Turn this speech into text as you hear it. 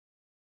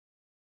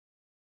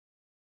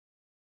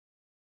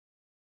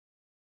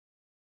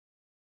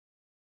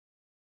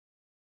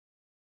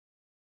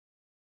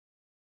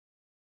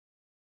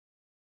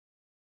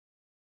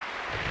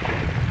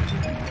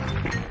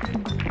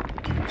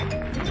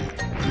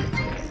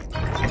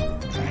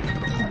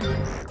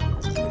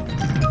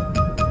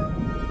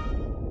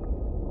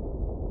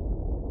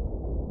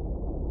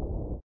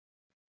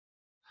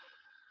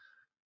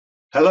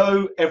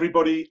Hello,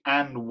 everybody,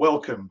 and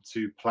welcome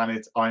to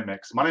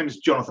PlanetIMEX. My name is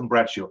Jonathan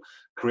Bradshaw,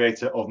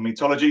 creator of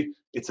Meetology.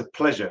 It's a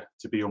pleasure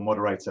to be your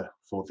moderator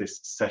for this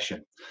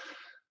session.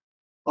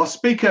 Our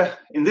speaker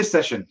in this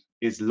session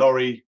is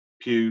Laurie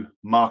Pugh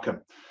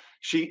Marcum.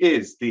 She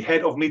is the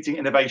Head of Meeting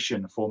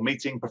Innovation for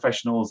Meeting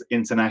Professionals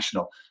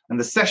International, and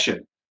the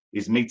session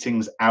is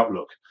Meetings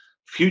Outlook,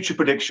 Future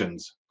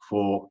Predictions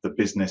for the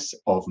Business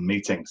of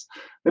Meetings.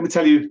 Let me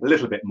tell you a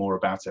little bit more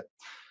about it.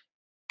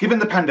 Given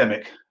the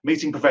pandemic,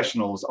 meeting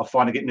professionals are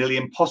finding it nearly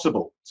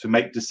impossible to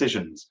make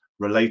decisions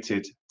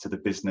related to the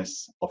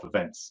business of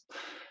events.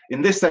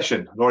 In this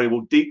session, Laurie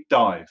will deep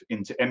dive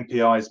into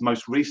MPI's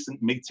most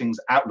recent Meetings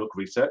Outlook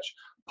research,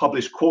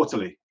 published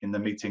quarterly in the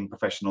Meeting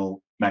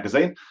Professional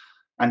magazine,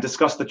 and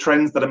discuss the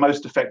trends that are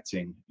most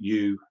affecting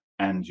you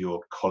and your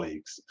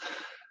colleagues.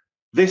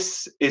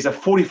 This is a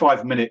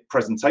 45-minute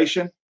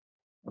presentation.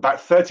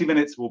 About 30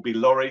 minutes will be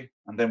Laurie,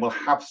 and then we'll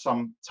have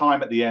some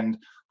time at the end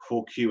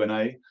for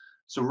Q&A.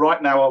 So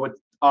right now, I would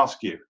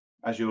ask you,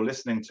 as you're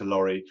listening to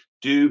Laurie,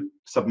 do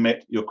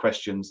submit your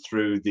questions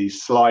through the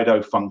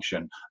Slido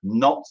function,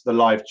 not the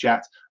live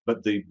chat,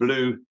 but the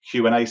blue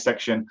Q&A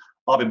section.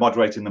 I'll be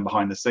moderating them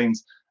behind the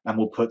scenes, and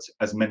we'll put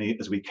as many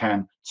as we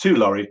can to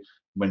Laurie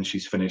when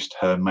she's finished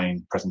her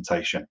main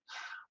presentation.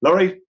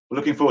 Laurie, we're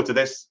looking forward to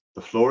this.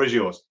 The floor is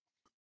yours.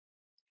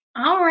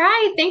 All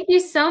right. Thank you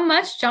so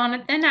much,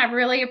 Jonathan. I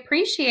really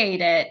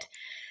appreciate it.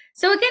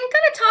 So again,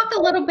 going to talk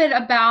a little bit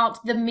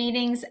about the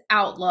Meetings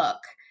Outlook.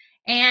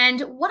 And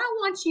what I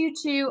want you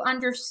to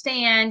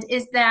understand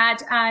is that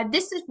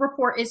this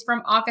report is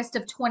from August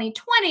of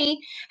 2020.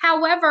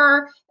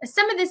 However,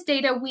 some of this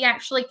data we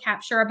actually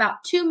capture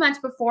about 2 months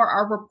before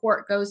our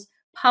report goes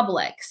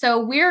public.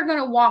 So we're going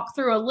to walk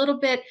through a little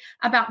bit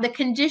about the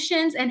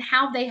conditions and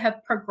how they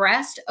have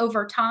progressed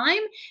over time.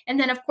 And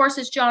then, of course,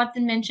 as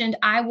Jonathan mentioned,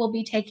 I will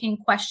be taking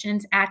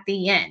questions at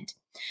the end.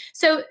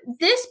 So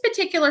this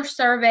particular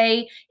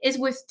survey is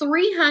with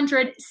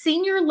 300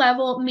 senior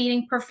level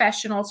meeting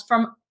professionals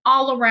from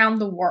all around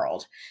the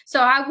world.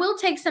 So I will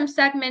take some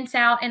segments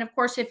out. And of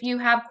course, if you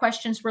have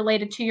questions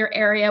related to your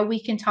area,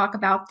 we can talk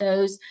about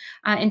those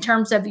in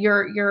terms of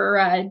your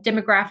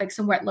demographics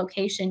and what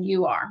location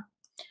you are.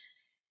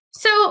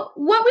 So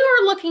what we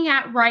were looking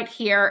at right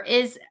here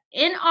is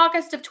in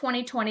August of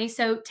 2020,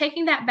 so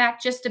taking that back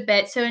just a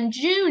bit, so in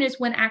June is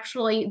when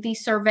actually the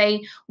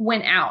survey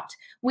went out.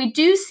 We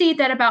do see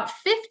that about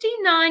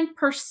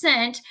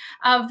 59%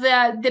 of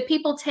the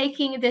people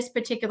taking this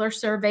particular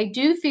survey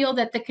do feel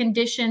that the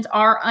conditions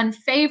are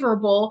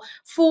unfavorable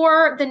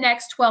for the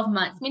next 12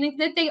 months, meaning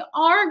that they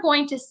are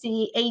going to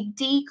see a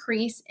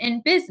decrease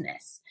in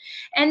business.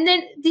 And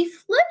then the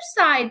flip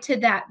side to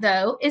that,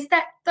 though, is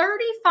that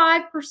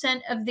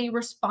 35% of the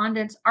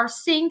respondents are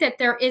seeing that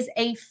there is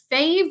a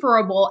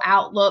favorable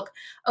outlook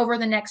over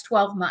the next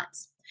 12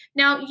 months.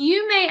 Now,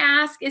 you may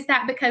ask, is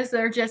that because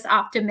they're just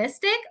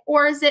optimistic,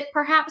 or is it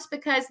perhaps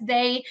because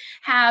they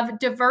have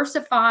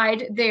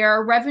diversified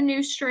their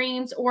revenue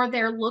streams, or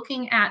they're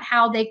looking at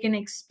how they can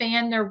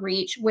expand their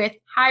reach with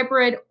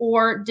hybrid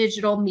or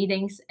digital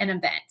meetings and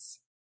events?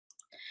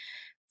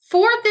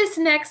 For this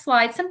next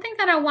slide, something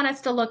that I want us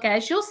to look at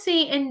is you'll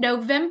see in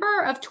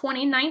November of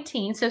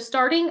 2019, so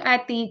starting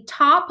at the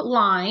top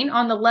line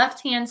on the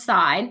left-hand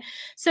side,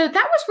 so that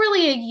was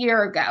really a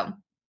year ago.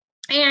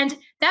 And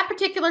that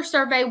particular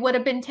survey would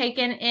have been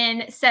taken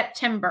in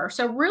September.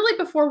 So really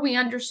before we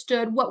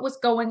understood what was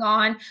going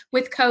on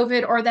with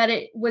COVID or that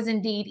it was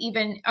indeed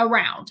even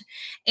around.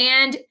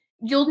 And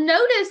you'll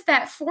notice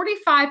that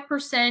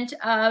 45%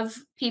 of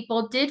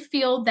people did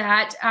feel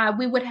that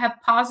we would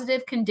have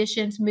positive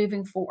conditions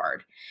moving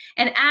forward.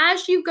 And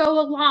as you go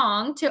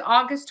along to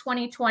August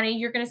 2020,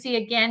 you're going to see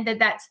again that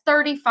that's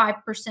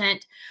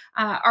 35%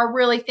 are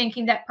really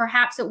thinking that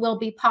perhaps it will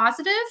be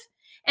positive.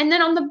 And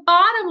then on the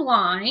bottom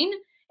line,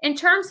 in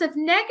terms of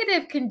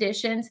negative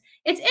conditions,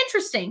 it's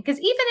interesting because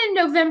even in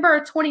November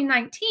of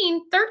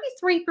 2019,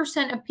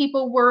 33% of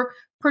people were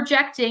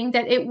projecting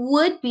that it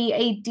would be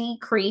a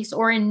decrease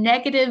or in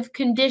negative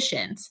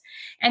conditions.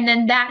 And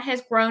then that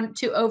has grown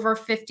to over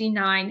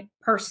 59%.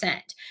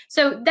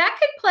 So that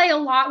could play a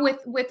lot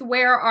with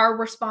where our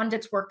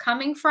respondents were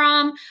coming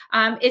from.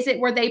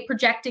 Were they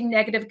projecting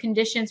negative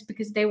conditions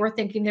because they were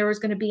thinking there was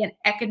going to be an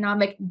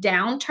economic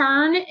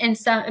downturn in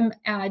some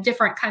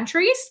different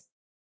countries?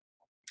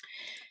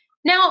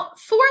 Now,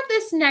 for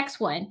this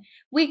next one,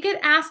 we get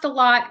asked a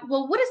lot,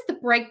 well, what is the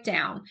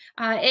breakdown?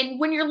 And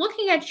when you're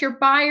looking at your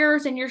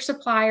buyers and your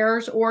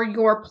suppliers or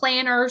your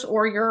planners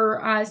or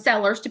your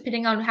sellers,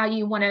 depending on how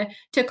you want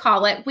to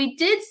call it, we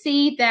did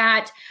see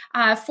that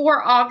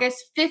for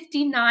August,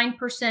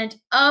 59%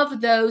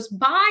 of those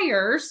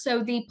buyers,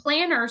 so the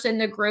planners in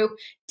the group,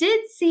 did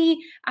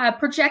see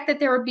project that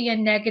there would be a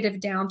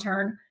negative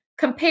downturn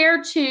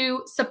compared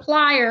to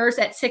suppliers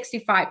at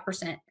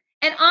 65%.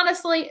 And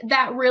honestly,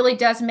 that really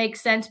does make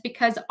sense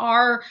because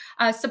our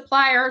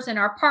suppliers and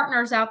our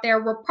partners out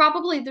there were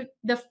probably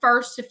the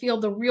first to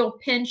feel the real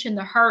pinch and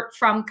the hurt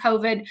from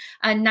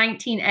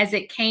COVID-19 as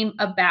it came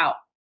about.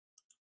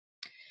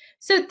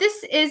 So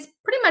this is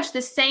pretty much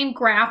the same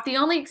graph. The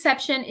only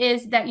exception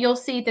is that you'll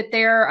see that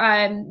there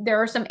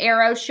are some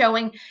arrows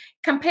showing,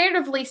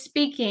 comparatively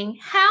speaking,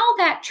 how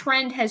that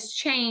trend has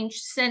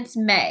changed since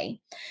May.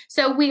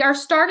 So we are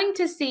starting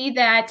to see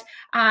that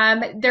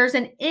there's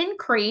an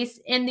increase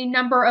in the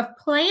number of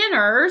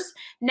planners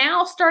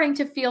now starting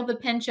to feel the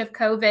pinch of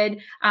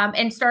COVID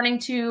and starting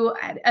to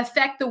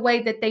affect the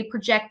way that they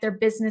project their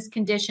business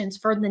conditions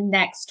for the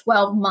next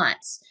 12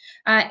 months.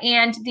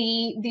 And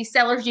the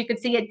sellers, you could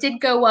see it did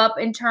go up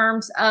in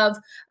terms of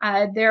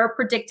they're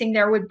predicting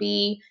there would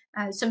be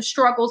some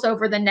struggles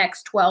over the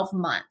next 12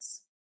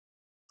 months.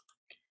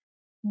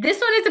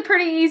 This one is a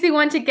pretty easy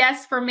one to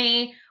guess for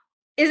me.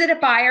 Is it a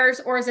buyer's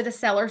or is it a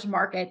seller's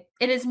market?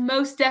 It is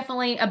most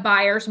definitely a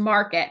buyer's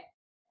market.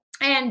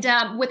 And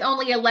with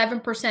only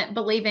 11%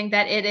 believing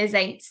that it is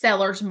a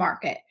seller's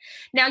market.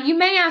 Now, you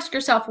may ask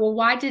yourself, well,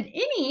 why did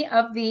any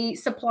of the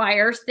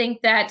suppliers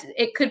think that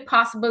it could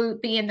possibly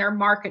be in their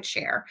market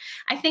share?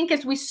 I think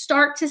as we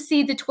start to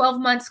see the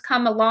 12 months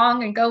come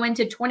along and go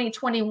into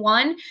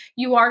 2021,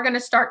 you are going to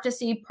start to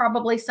see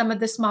probably some of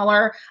the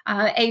smaller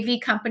AV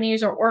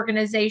companies or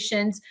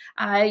organizations,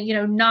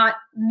 not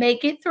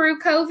make it through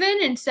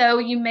COVID. And so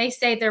you may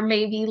say there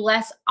may be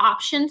less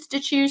options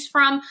to choose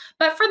from,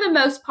 but for the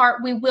most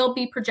part, we will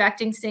be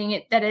projecting seeing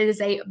it that it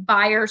is a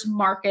buyer's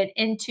market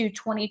into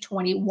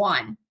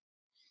 2021.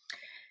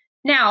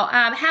 Now,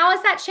 how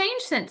has that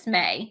changed since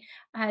May?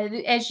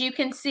 As you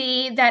can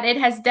see that it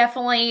has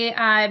definitely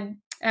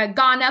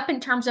gone up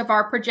in terms of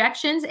our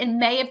projections. In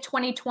May of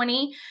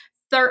 2020,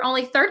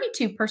 only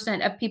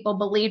 32% of people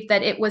believed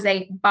that it was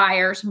a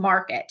buyer's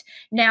market.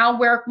 Now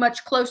we're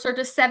much closer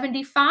to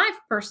 75%.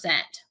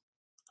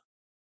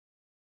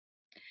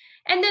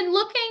 And then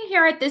looking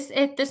here at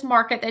this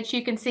market that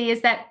you can see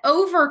is that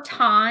over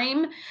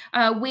time,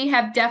 we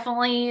have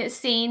definitely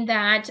seen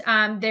that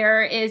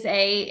there is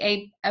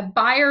a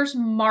buyer's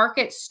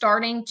market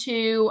starting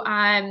to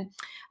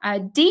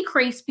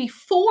decrease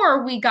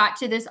before we got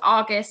to this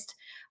August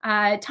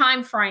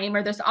time frame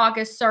or this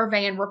August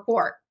survey and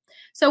report.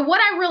 So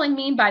what I really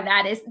mean by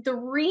that is the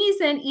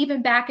reason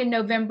even back in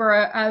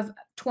November of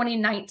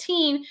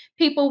 2019,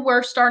 people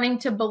were starting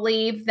to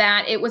believe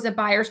that it was a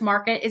buyer's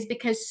market is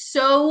because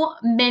so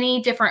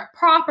many different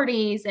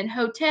properties and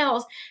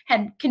hotels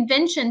had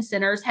convention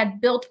centers had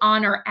built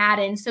on or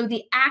added. So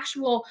the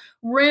actual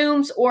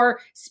rooms or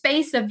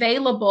space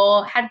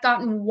available had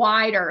gotten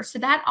wider. So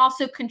that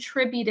also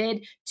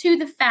contributed to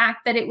the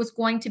fact that it was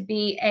going to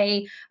be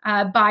a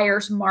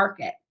buyer's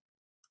market.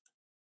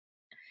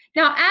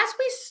 Now, as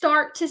we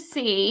start to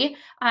see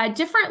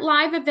different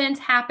live events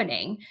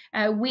happening,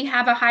 we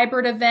have a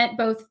hybrid event,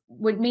 both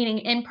meaning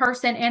in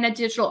person and a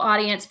digital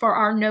audience for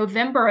our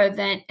November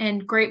event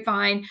in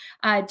Grapevine,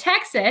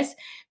 Texas.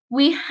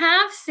 We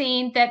have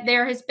seen that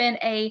there has been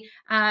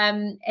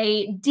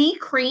a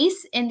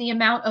decrease in the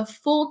amount of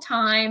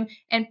full-time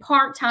and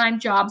part-time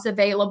jobs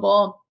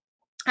available,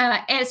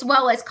 as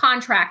well as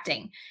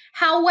contracting.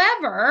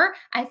 However,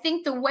 I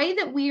think the way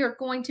that we are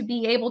going to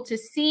be able to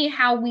see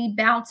how we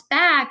bounce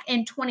back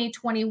in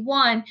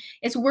 2021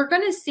 is we're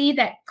going to see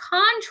that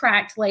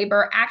contract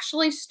labor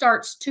actually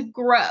starts to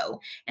grow.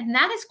 And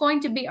that is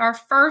going to be our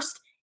first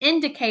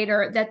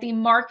indicator that the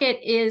market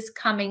is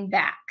coming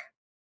back.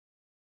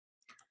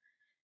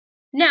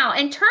 Now,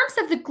 in terms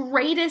of the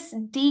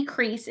greatest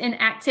decrease in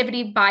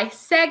activity by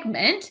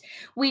segment,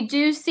 we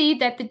do see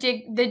that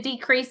the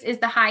decrease is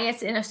the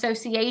highest in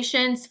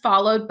associations,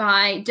 followed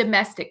by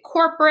domestic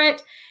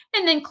corporate,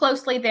 and then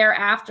closely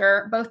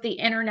thereafter, both the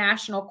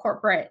international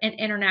corporate and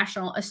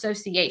international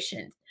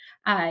associations,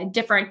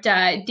 different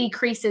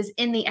decreases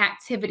in the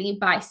activity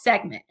by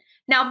segment.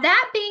 Now,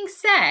 that being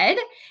said,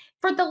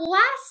 for the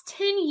last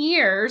 10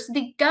 years,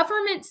 the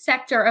government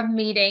sector of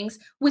meetings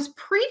was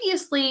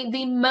previously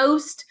the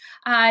most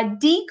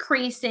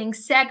decreasing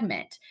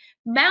segment.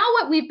 Now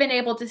what we've been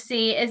able to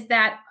see is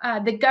that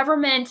the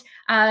government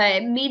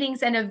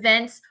meetings and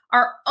events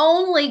are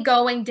only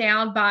going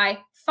down by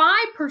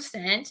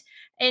 5%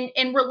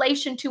 in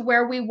relation to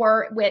where we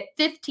were with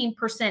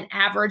 15%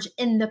 average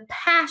in the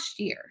past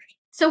year.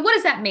 So what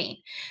does that mean?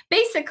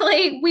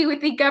 Basically,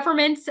 with the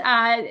governments,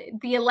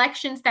 the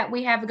elections that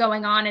we have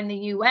going on in the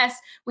U.S.,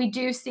 we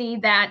do see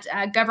that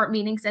government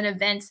meetings and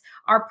events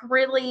are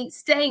really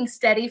staying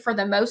steady for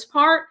the most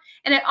part.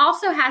 And it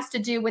also has to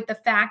do with the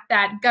fact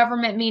that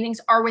government meetings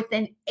are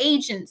within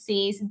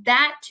agencies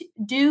that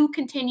do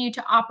continue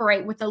to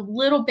operate with a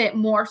little bit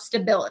more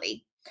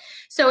stability.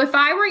 So if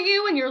I were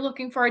you and you're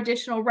looking for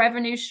additional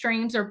revenue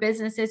streams or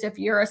businesses, if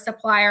you're a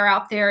supplier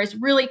out there, is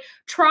really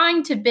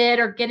trying to bid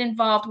or get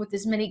involved with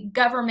as many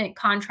government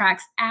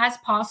contracts as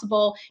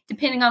possible,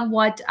 depending on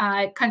what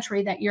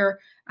country that you're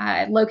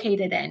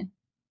located in.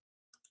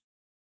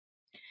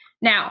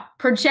 Now,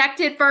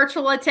 projected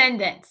virtual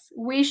attendance.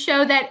 We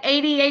show that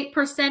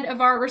 88% of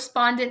our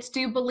respondents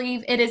do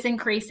believe it is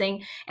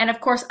increasing. And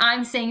of course,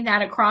 I'm seeing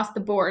that across the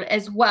board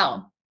as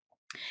well.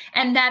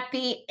 And that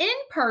the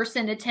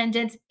in-person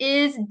attendance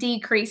is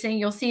decreasing.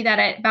 You'll see that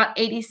at about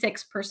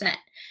 86%.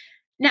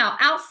 Now,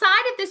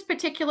 outside of this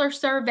particular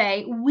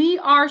survey, we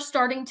are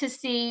starting to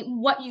see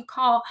what you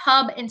call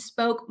hub and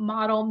spoke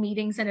model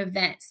meetings and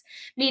events,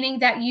 meaning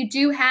that you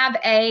do have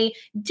a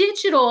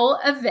digital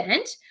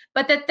event,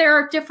 but that there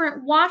are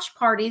different watch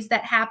parties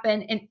that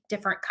happen in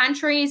different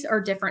countries or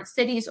different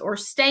cities or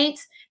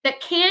states that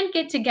can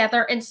get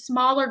together in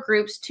smaller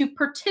groups to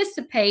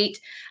participate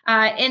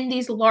in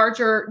these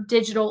larger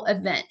digital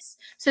events,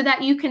 so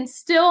that you can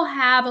still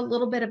have a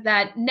little bit of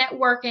that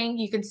networking.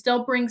 You can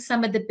still bring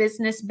some of the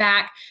business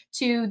back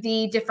to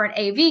the different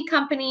AV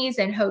companies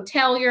and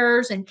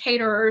hoteliers and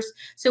caterers.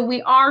 So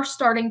we are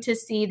starting to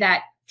see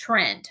that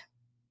trend.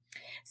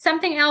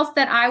 Something else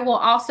that I will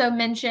also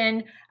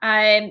mention,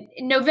 in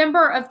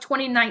November of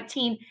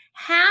 2019,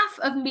 half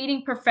of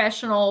meeting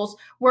professionals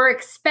were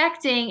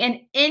expecting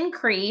an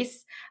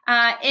increase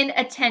in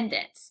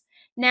attendance.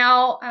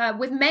 Now,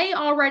 with May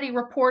already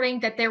reporting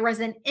that there was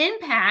an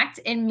impact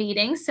in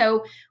meetings.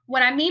 So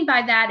what I mean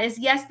by that is,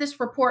 yes, this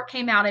report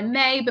came out in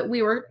May, but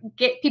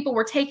people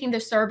were taking the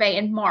survey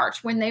in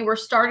March when they were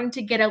starting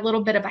to get a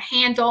little bit of a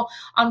handle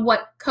on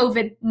what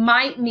COVID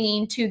might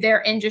mean to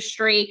their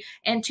industry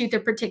and to the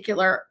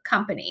particular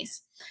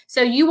companies.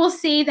 So you will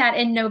see that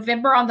in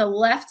November on the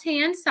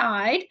left-hand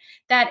side,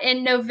 that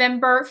in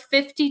November,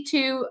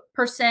 52%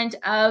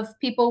 of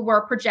people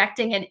were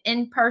projecting an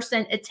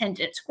in-person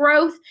attendance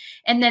growth.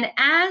 And then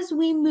as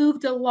we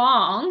moved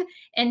along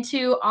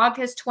into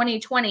August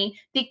 2020,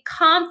 the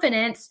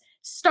confidence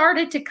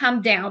started to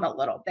come down a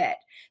little bit.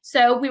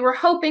 So we were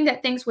hoping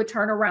that things would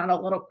turn around a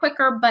little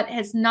quicker, but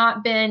has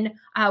not been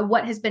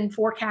what has been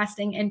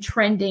forecasting and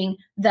trending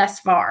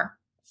thus far.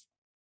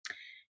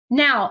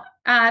 Now,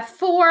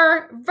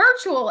 for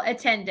virtual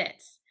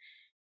attendance,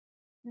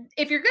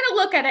 if you're going to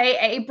look at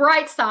a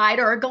bright side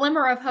or a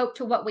glimmer of hope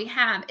to what we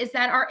have, is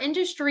that our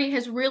industry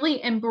has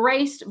really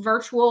embraced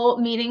virtual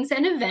meetings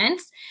and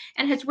events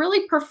and has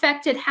really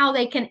perfected how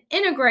they can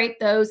integrate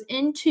those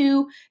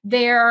into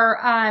their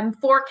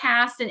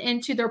forecast and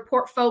into their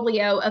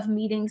portfolio of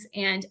meetings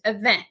and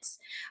events.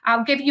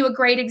 I'll give you a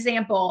great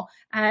example.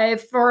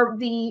 For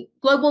the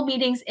Global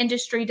Meetings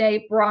Industry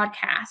Day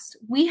broadcast,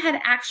 we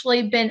had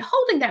actually been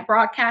holding that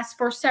broadcast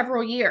for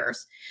several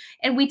years,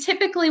 and we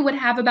typically would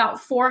have about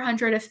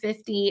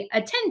 450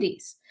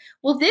 attendees.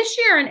 Well, this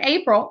year in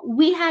April,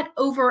 we had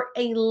over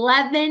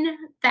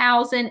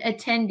 11,000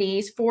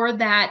 attendees for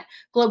that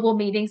Global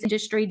Meetings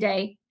Industry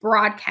Day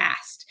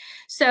broadcast.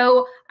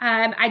 So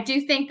I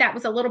do think that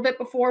was a little bit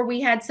before we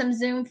had some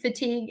Zoom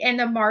fatigue in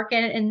the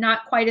market and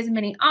not quite as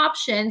many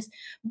options.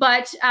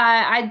 But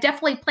I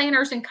definitely,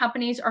 planners and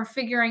companies are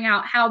figuring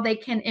out how they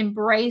can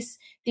embrace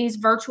these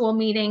virtual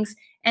meetings.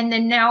 And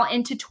then now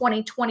into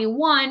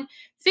 2021,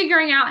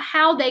 figuring out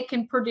how they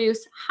can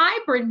produce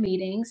hybrid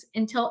meetings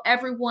until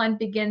everyone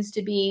begins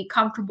to be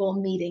comfortable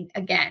meeting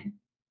again.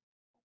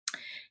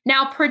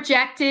 Now,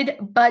 projected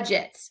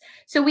budgets.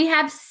 So we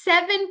have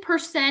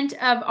 7%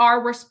 of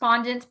our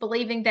respondents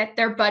believing that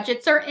their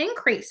budgets are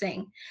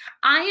increasing.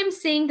 I am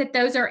seeing that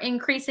those are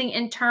increasing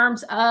in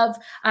terms of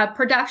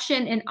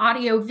production and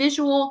audio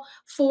visual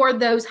for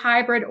those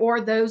hybrid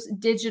or those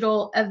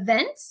digital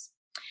events.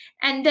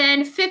 And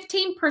then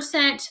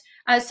 15%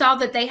 saw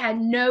that they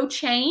had no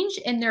change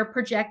in their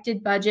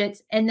projected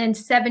budgets, and then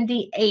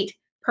 78%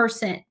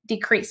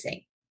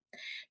 decreasing.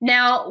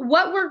 Now,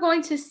 what we're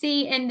going to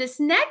see in this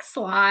next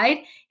slide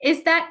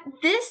is that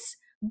this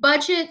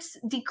budget's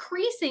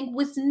decreasing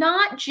was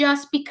not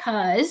just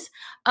because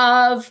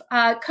of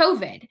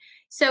COVID.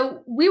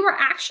 So we were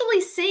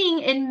actually seeing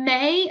in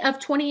May of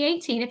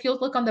 2018, if you'll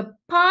look on the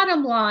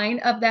bottom line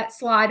of that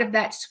slide of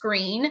that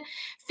screen,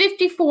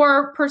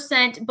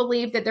 54%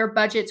 believed that their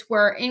budgets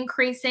were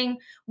increasing,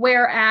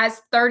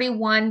 whereas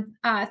 31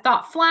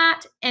 thought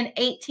flat, and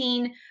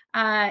 18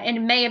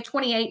 in May of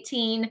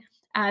 2018,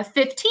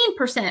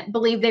 15%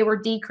 believe they were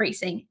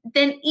decreasing.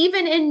 Then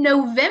even in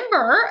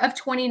November of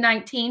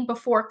 2019,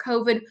 before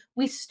COVID,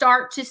 we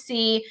start to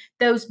see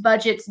those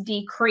budgets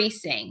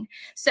decreasing.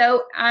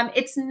 So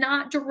it's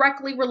not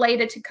directly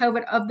related to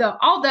COVID,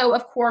 although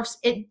of course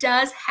it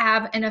does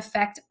have an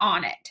effect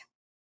on it.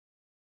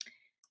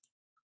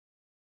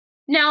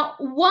 Now,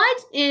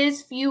 what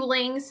is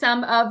fueling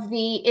some of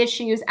the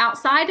issues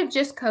outside of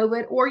just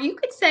COVID, or you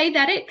could say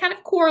that it kind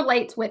of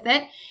correlates with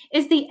it,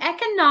 is the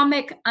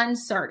economic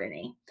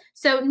uncertainty.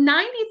 So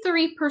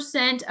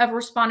 93% of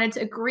respondents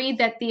agree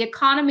that the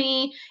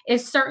economy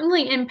is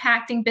certainly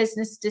impacting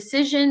business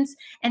decisions,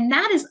 and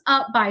that is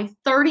up by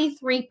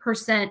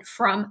 33%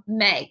 from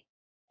May.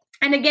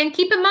 And again,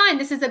 keep in mind,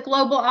 this is a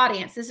global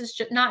audience. This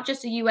is not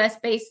just a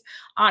US-based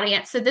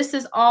audience. So this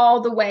is all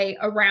the way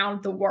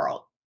around the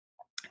world.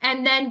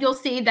 And then you'll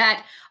see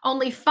that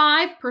only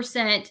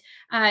 5%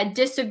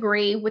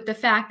 disagree with the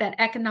fact that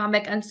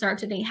economic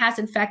uncertainty has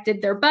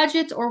affected their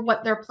budgets or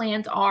what their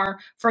plans are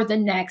for the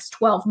next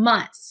 12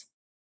 months.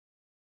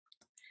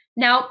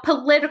 Now,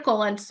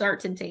 political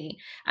uncertainty.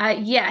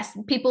 Yes,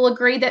 people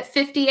agree that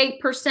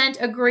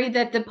 58% agree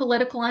that the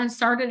political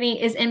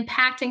uncertainty is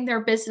impacting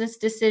their business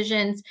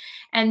decisions.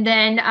 And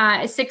then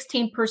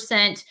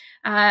 16%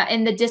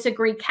 in the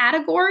disagree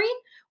category,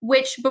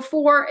 which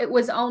before it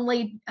was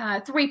only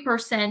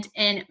 3%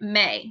 in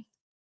May.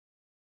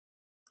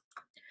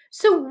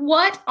 So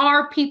what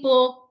are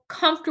people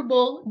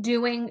comfortable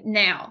doing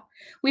now?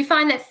 We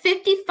find that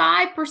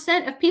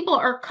 55% of people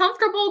are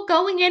comfortable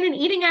going in and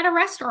eating at a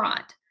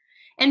restaurant,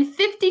 and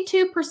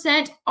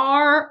 52%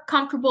 are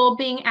comfortable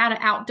being at an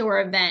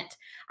outdoor event.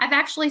 I've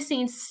actually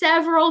seen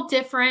several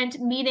different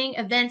meeting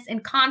events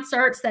and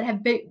concerts that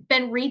have been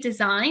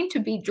redesigned to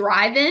be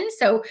drive-in.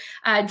 So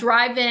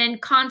drive-in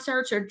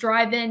concerts or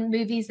drive-in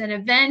movies and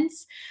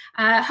events.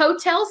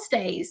 Hotel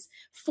stays.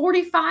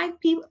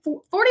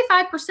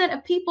 45%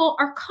 of people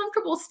are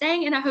comfortable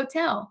staying in a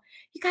hotel.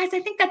 You guys, I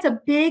think that's a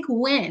big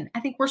win.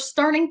 I think we're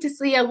starting to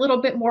see a little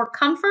bit more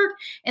comfort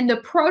in the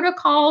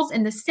protocols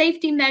and the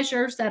safety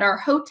measures that our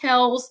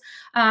hotels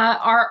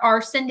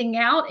are sending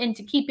out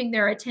into keeping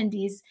their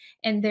attendees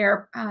and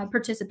their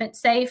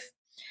participants safe.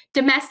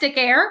 Domestic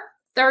air,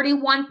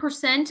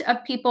 31%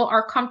 of people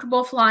are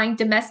comfortable flying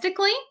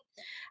domestically.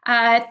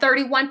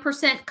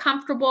 31%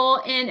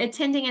 comfortable in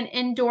attending an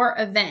indoor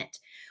event.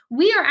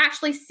 We are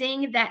actually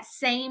seeing that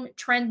same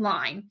trend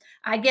line.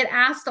 I get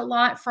asked a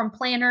lot from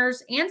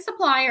planners and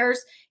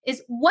suppliers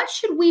is what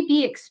should we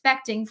be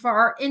expecting for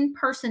our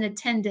in-person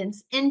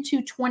attendance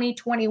into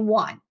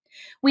 2021?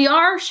 We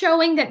are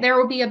showing that there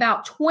will be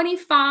about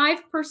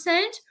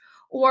 25%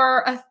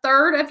 or a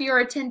third of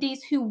your attendees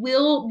who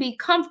will be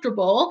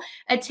comfortable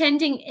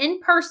attending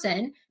in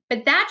person.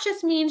 But that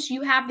just means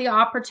you have the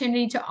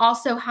opportunity to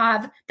also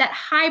have that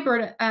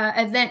hybrid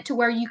event to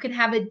where you can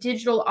have a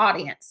digital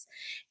audience.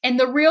 And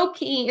the real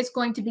key is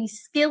going to be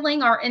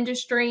skilling our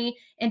industry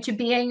into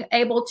being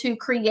able to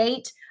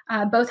create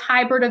both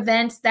hybrid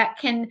events that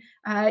can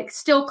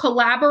still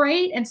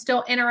collaborate and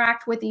still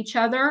interact with each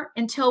other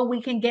until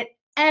we can get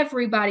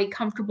everybody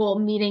comfortable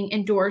meeting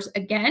indoors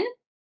again.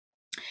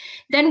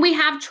 Then we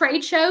have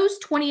trade shows.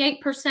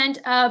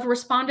 28% of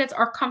respondents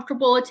are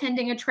comfortable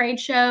attending a trade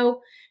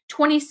show.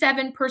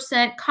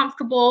 27%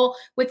 comfortable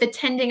with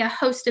attending a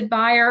hosted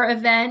buyer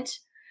event.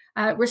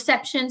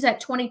 Receptions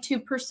at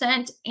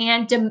 22%,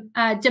 and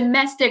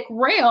domestic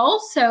rail,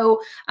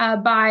 so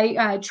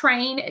by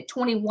train at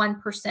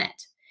 21%.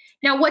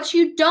 Now, what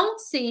you don't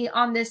see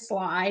on this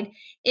slide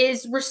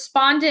is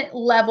respondent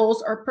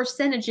levels or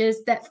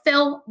percentages that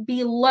fell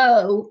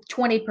below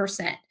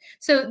 20%.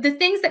 So the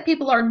things that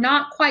people are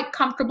not quite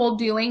comfortable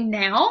doing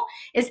now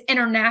is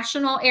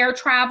international air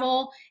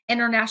travel,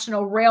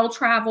 international rail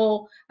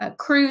travel,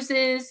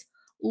 cruises,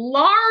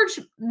 large,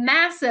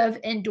 massive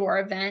indoor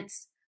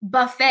events,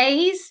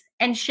 buffets,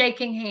 and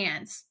shaking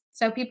hands.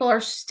 So people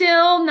are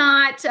still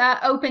not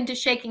open to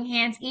shaking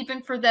hands,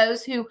 even for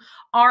those who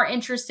are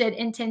interested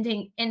in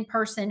attending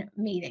in-person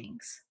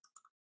meetings.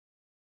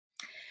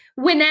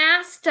 When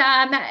asked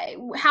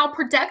how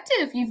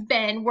productive you've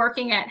been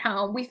working at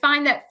home, we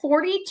find that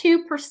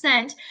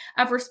 42%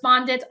 of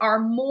respondents are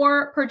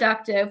more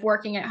productive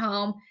working at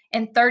home,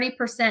 and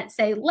 30%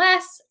 say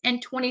less,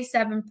 and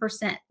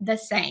 27% the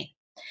same.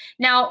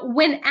 Now,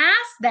 when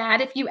asked that,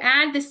 if you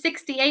add the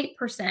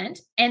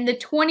 68% and the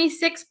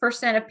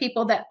 26% of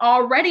people that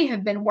already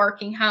have been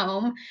working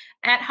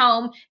at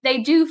home, they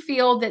do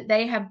feel that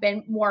they have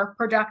been more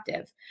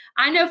productive.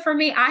 I know for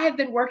me, I have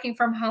been working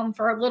from home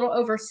for a little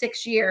over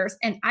 6 years,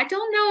 and I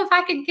don't know if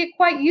I could get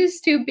quite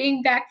used to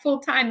being back full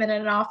time in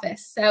an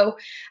office. So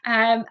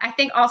I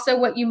think also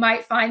what you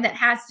might find that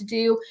has to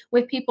do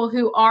with people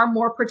who are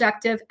more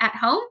productive at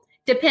home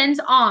depends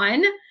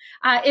on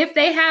if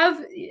they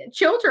have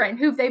children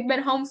who they've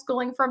been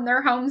homeschooling from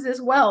their homes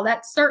as well.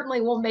 That certainly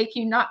will make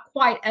you not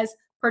quite as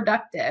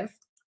productive.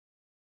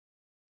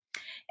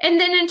 And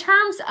then in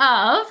terms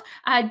of,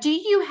 do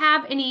you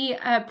have any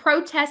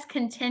protest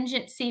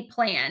contingency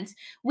plans?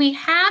 We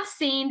have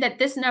seen that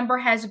this number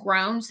has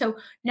grown. So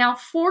now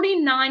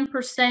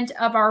 49%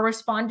 of our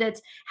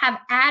respondents have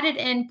added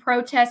in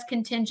protest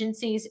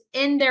contingencies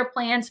in their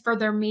plans for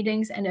their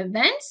meetings and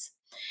events.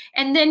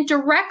 And then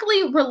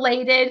directly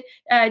related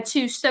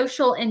to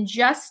social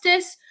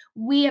injustice,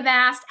 we have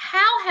asked,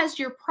 how has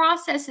your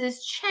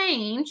processes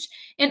changed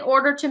in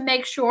order to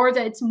make sure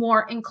that it's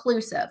more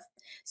inclusive?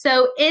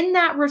 So in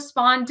that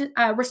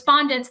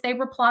respondents, they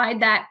replied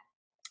that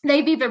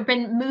they've either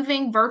been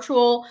moving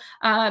virtual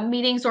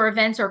meetings or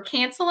events or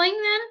canceling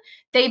them.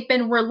 They've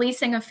been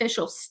releasing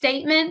official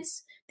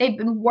statements. They've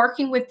been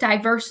working with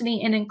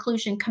diversity and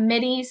inclusion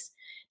committees,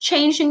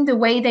 changing the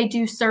way they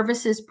do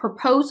services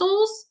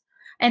proposals,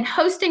 and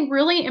hosting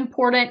really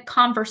important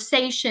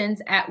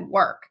conversations at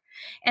work.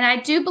 And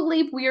I do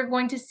believe we are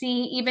going to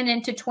see, even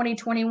into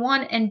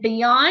 2021 and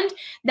beyond,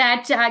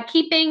 that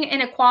keeping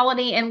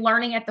inequality and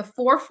learning at the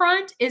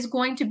forefront is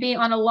going to be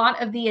on a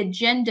lot of the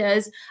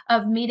agendas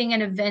of meeting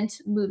and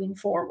events moving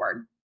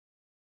forward.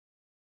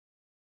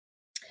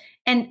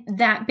 And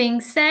that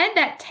being said,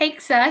 that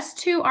takes us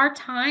to our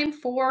time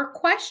for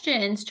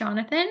questions.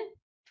 Jonathan?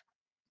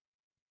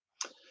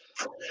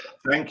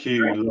 Thank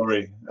you,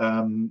 Laurie.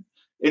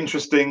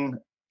 Interesting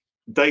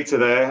data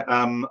there.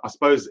 I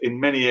suppose in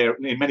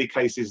many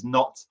cases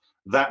not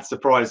that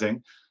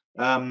surprising,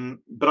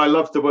 But I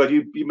love the word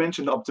you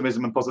mentioned,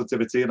 optimism and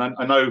positivity, and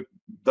I know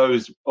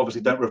those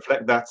obviously don't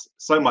reflect that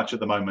so much at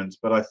the moment.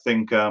 But I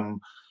think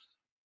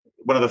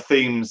one of the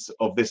themes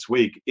of this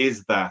week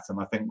is that, and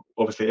I think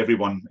obviously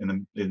everyone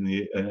in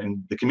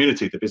the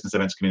community, the business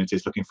events community,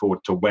 is looking forward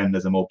to when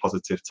there's a more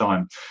positive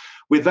time.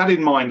 With that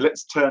in mind,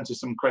 let's turn to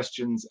some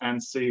questions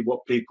and see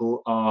what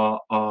people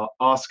are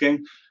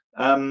asking.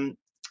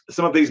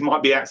 Some of these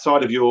might be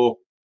outside of your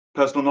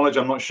personal knowledge,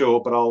 I'm not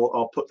sure, but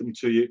I'll put them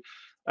to you.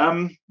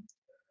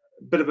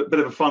 Bit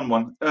of a fun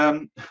one.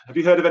 Have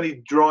you heard of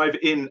any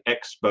drive-in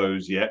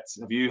expos yet?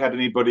 Have you had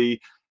anybody?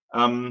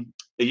 Are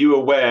you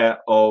aware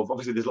of?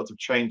 Obviously, there's lots of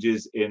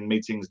changes in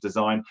meetings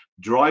design.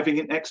 Driving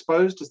in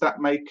expos, does that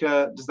make?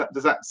 Does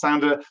that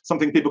sound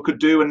something people could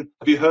do? And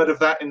have you heard of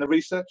that in the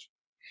research?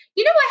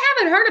 You know, I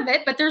haven't heard of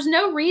it, but there's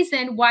no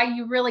reason why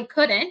you really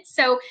couldn't.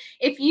 So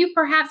if you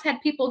perhaps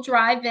had people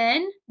drive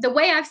in, the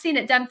way I've seen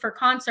it done for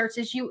concerts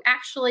is you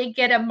actually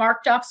get a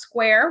marked off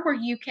square where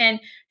you can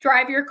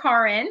drive your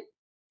car in,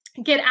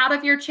 get out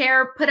of your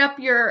chair, get out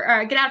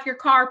of your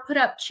car, put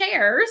up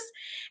chairs,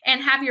 and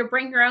have your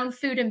bring your own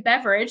food and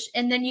beverage,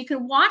 and then you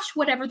can watch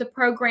whatever the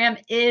program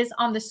is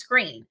on the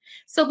screen.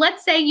 So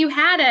let's say you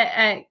had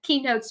a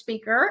keynote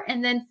speaker,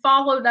 and then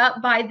followed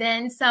up by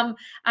then some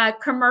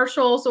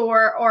commercials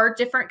or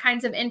different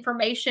kinds of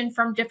information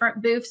from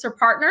different booths or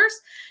partners.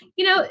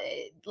 You know,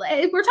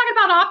 we're talking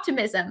about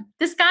optimism.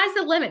 The sky's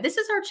the limit. This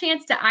is our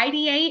chance to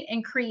ideate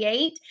and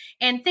create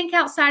and think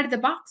outside of the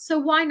box. So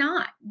why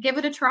not give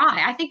it a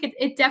try? I think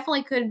it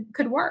definitely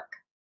could work.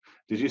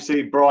 Did you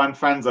see Brian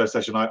Fanzo's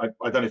session? I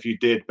don't know if you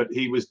did, but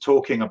he was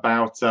talking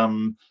about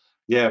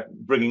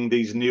bringing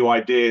these new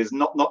ideas,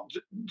 not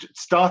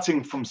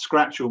starting from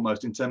scratch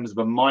almost in terms of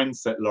a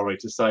mindset, Laurie,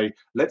 to say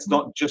let's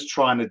not just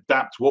try and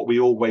adapt what we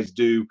always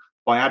do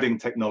by adding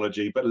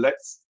technology, but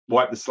let's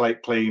wipe the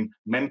slate clean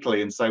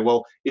mentally and say,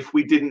 well, if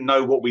we didn't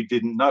know what we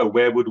didn't know,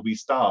 where would we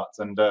start?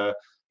 And I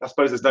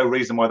suppose there's no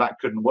reason why that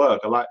couldn't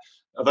work.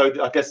 Although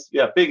I guess,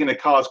 being in a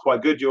car is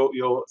quite good.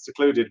 You're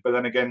secluded, but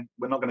then again,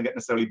 we're not going to get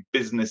necessarily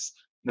business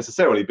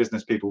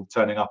people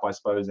turning up, I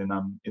suppose, in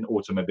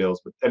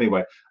automobiles. But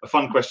anyway, a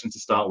fun question to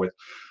start with.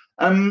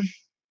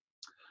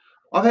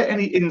 Are there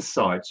any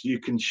insights you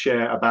can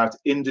share about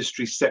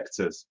industry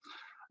sectors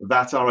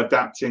that are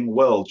adapting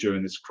well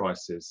during this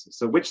crisis?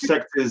 So which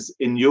sectors,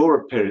 in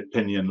your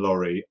opinion,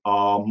 Laurie,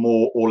 are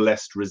more or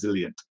less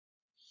resilient?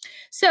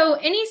 So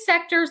any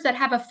sectors that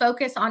have a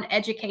focus on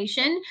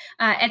education,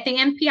 at the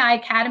MPI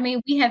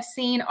Academy, we have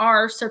seen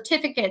our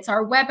certificates,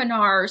 our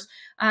webinars,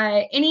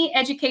 any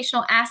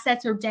educational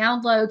assets or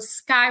downloads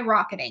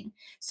skyrocketing.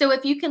 So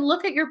if you can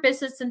look at your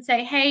business and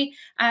say, hey,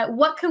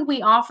 what can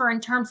we offer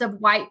in terms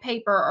of white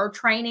paper or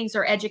trainings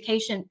or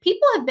education?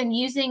 People have been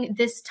using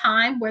this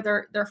time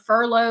where they're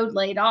furloughed,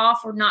 laid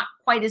off, or not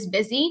quite as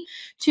busy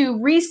to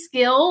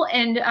reskill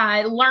and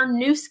learn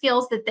new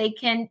skills that they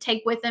can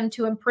take with them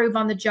to improve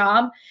on the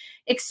job,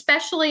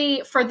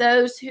 especially for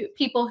those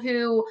people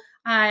who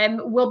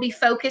will be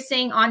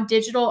focusing on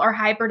digital or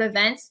hybrid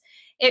events.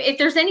 If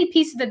there's any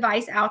piece of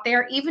advice out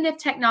there, even if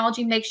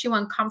technology makes you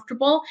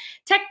uncomfortable,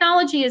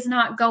 technology is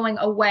not going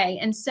away.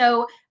 And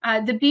so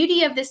the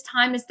beauty of this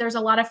time is there's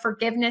a lot of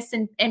forgiveness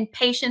and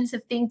patience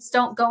if things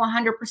don't go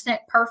 100%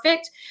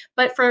 perfect.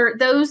 But for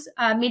those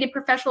media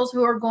professionals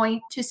who are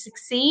going to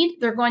succeed,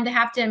 they're going to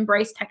have to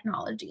embrace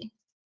technology.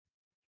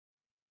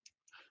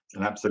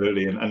 And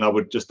absolutely. And I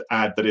would just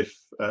add that if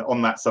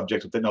on that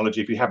subject of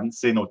technology, if you haven't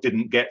seen or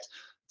didn't get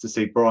to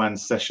see Brian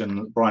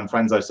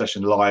Franzo's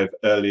session live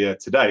earlier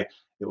today,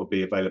 it will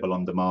be available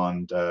on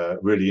demand.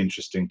 Really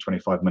interesting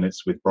 25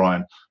 minutes with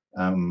Brian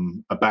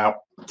about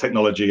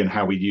technology and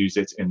how we use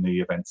it in the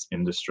events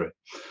industry.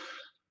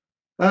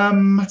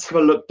 Let's have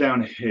a look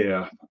down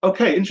here.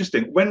 Okay,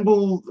 interesting.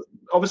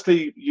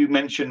 Obviously you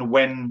mentioned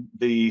when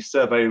the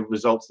survey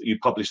results that you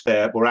published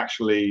there were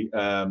actually,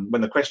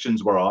 when the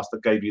questions were asked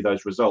that gave you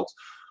those results.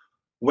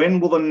 When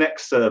will the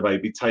next survey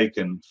be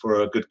taken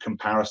for a good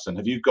comparison?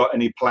 Have you got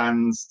any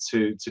plans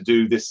to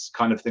do this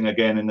kind of thing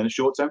again in the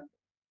short term?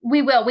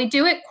 We will. We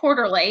do it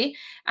quarterly.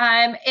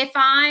 If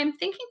I'm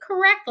thinking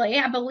correctly,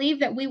 I believe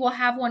that we will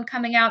have one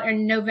coming out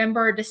in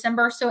November or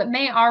December, so it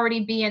may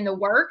already be in the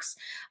works.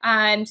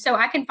 So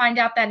I can find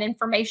out that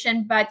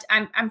information, but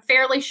I'm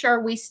fairly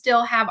sure we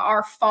still have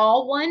our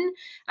fall one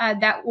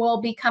that will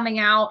be coming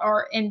out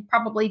or in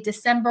probably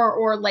December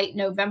or late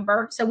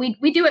November. So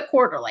we do it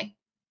quarterly.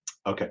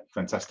 Okay,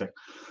 fantastic.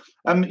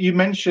 You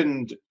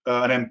mentioned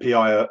an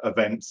MPI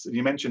event.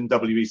 You mentioned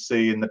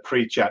WEC in the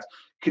pre-chat.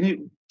 Can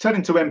you turn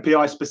into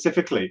MPI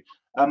specifically?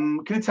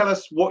 Can you tell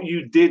us what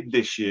you did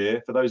this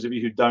year, for those of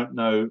you who don't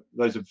know,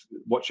 those of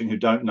watching who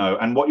don't know,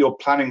 and what you're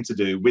planning to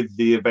do with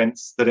the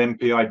events that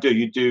MPI do?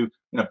 You do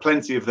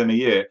plenty of them a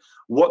year.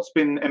 What's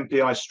been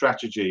MPI's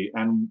strategy,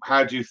 and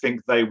how do you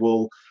think they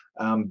will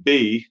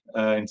be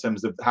in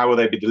terms of how will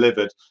they be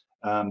delivered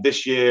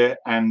this year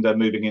and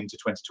moving into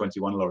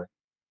 2021, Laurie?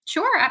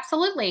 Sure,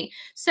 absolutely.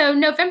 So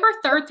November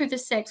 3rd through the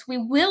 6th, we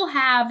will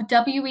have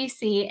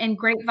WEC in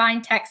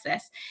Grapevine,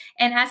 Texas.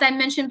 And as I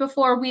mentioned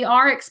before, we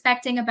are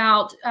expecting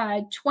about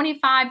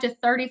 25 to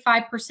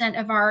 35%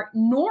 of our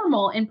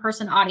normal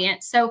in-person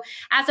audience. So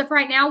as of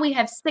right now, we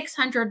have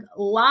 600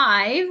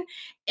 live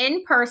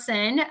in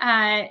person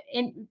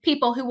in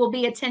people who will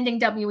be attending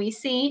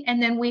WEC.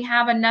 And then we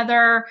have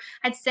another,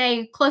 I'd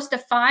say close to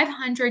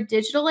 500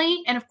 digitally.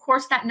 And of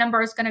course, that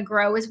number is going to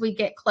grow as we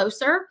get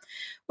closer.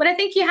 What I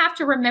think you have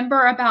to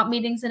remember about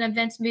meetings and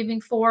events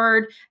moving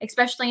forward,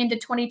 especially into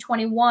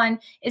 2021,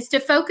 is to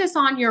focus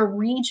on your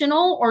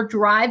regional or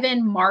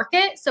drive-in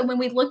market. So when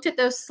we looked at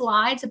those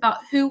slides about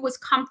who was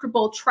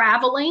comfortable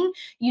traveling,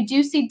 you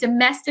do see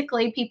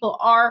domestically people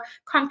are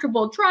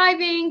comfortable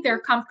driving,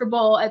 they're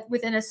comfortable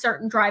within a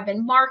certain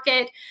drive-in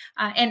market.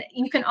 And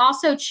you can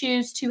also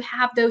choose to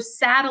have those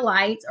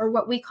satellites, or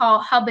what we call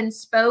hub and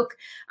spoke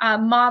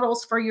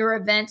models for your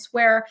events,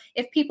 where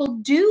if people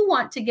do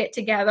want to get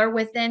together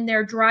within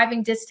their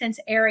driving distance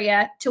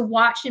area to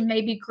watch and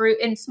maybe group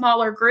in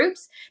smaller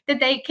groups,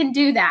 that they can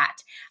do that.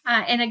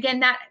 And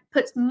again, that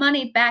puts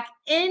money back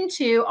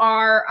into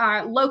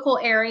our local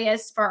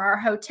areas for our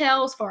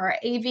hotels, for our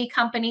AV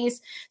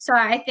companies. So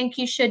I think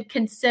you should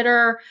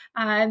consider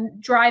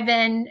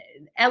drive-in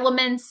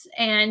elements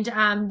and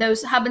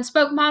those hub and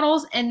spoke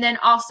models. And then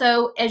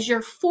also, as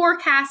you're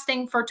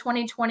forecasting for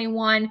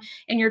 2021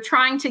 and you're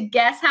trying to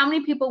guess how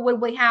many people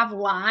would we have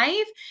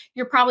live,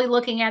 you're probably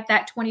looking at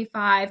that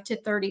 25 to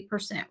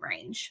 30%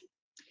 range.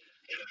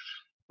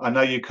 I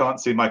know you can't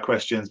see my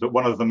questions, but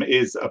one of them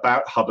is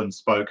about hub and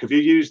spoke. Have you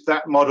used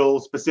that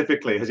model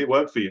specifically? Has it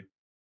worked for you?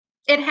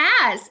 It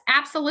has,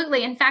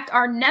 absolutely. In fact,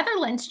 our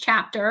Netherlands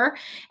chapter,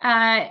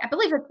 I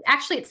believe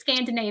it's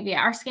Scandinavia.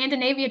 Our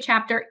Scandinavia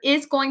chapter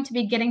is going to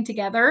be getting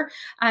together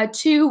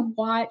to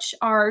watch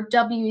our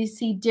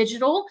WEC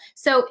digital.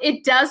 So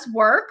it does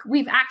work.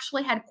 We've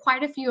actually had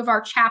quite a few of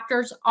our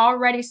chapters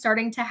already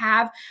starting to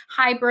have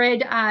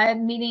hybrid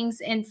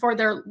meetings and for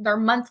their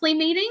monthly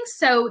meetings.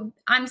 So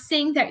I'm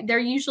seeing that they're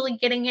usually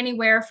getting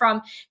anywhere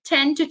from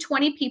 10 to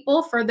 20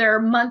 people for their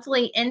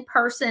monthly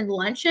in-person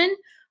luncheon.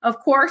 Of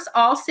course,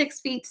 all 6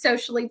 feet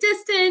socially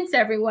distanced,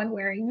 everyone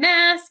wearing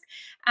masks.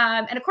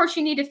 And of course,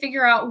 you need to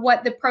figure out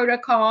what the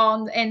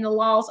protocol and the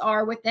laws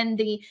are within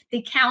the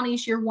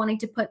counties you're wanting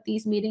to put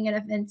these meeting and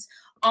events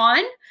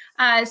on.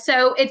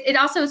 So it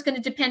also is going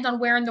to depend on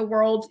where in the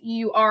world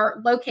you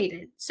are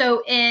located.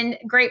 So in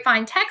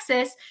Grapevine,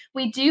 Texas,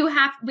 we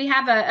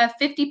have a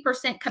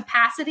 50%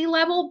 capacity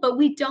level, but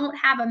we don't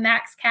have a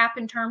max cap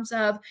in terms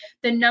of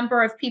the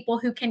number of people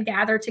who can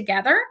gather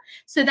together.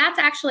 So that's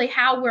actually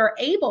how we're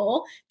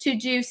able to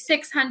do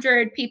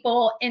 600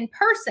 people in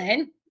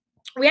person.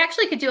 We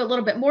actually could do a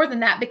little bit more than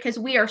that because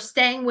we are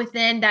staying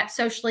within that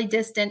socially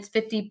distanced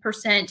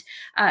 50%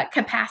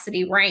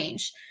 capacity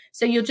range.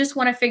 So you'll just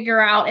want to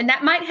figure out, and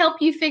that might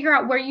help you figure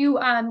out where you,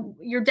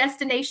 your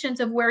destinations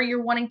of where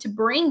you're wanting to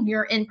bring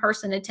your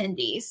in-person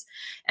attendees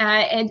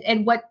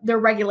and what their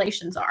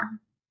regulations are.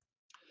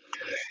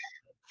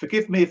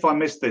 Forgive me if I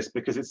missed this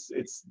because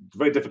it's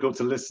very difficult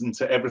to listen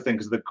to everything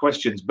because of the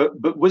questions. But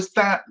was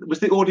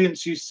the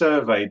audience you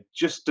surveyed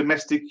just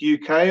domestic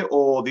UK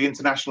or the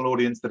international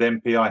audience that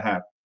MPI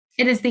have?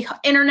 It is the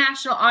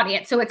international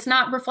audience, so it's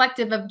not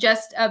reflective of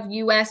just of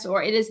US,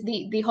 or it is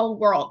the whole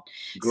world.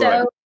 Great.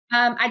 So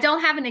I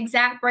don't have an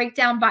exact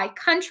breakdown by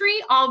country,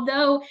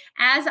 although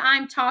as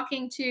I'm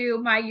talking to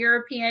my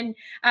European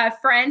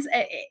friends,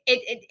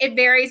 it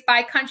varies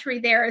by country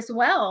there as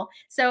well.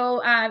 So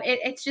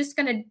it's just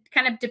going to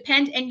kind of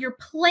depend, and your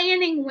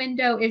planning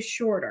window is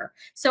shorter.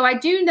 So I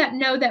do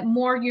know that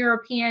more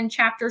European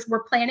chapters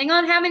were planning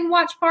on having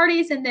watch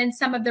parties, and then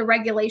some of the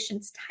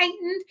regulations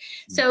tightened.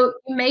 So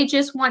you may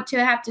just want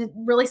to have to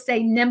really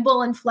stay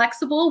nimble and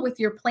flexible with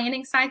your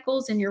planning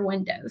cycles and your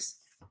windows.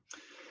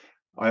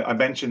 I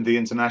mentioned the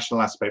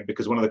international aspect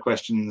because one of the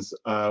questions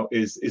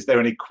is there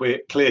any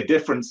clear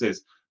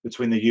differences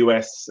between the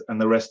US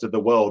and the rest of the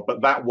world?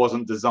 But that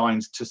wasn't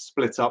designed to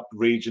split up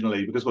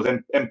regionally because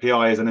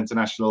MPI is an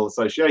international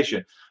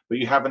association, but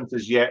you haven't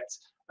as yet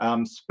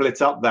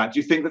split up that. Do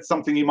you think that's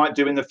something you might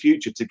do in the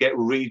future to get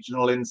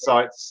regional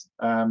insights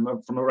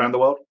from around the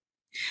world?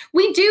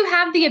 We do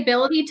have the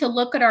ability to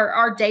look at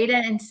our data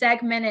and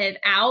segment it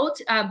out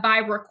by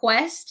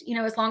request. You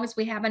know, as long as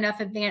we have enough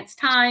advance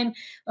time,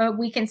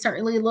 we can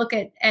certainly look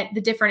at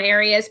the different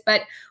areas.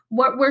 But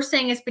what we're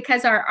saying is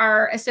because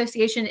our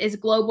association is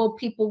global,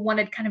 people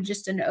wanted kind of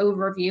just an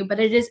overview, but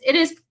it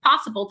is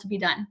possible to be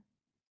done.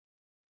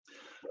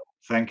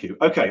 Thank you.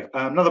 Okay,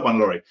 another one,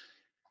 Laurie.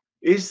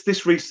 Is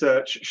this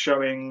research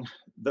showing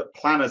that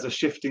planners are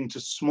shifting to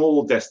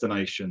small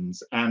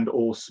destinations and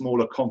or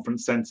smaller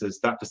conference centres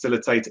that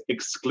facilitate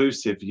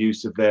exclusive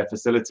use of their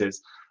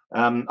facilities?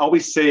 Are we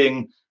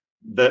seeing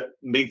that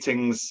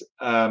meetings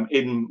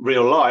in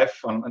real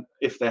life,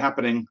 if they're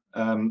happening,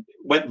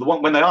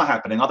 when they are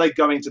happening, are they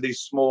going to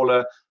these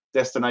smaller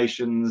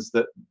destinations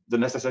that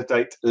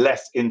necessitate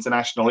less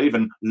international,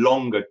 even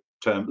longer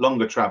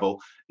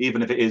travel,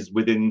 even if it is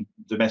within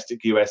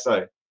domestic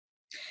USA?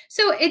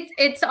 So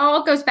it's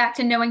all goes back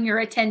to knowing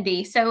your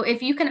attendee. So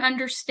if you can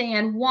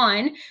understand,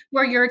 one,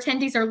 where your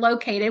attendees are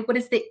located, what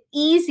is the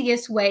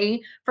easiest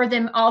way for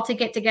them all to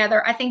get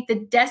together? I think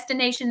the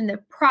destination and the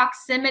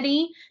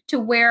proximity to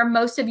where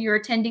most of your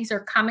attendees are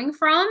coming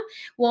from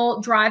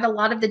will drive a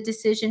lot of the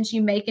decisions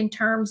you make in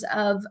terms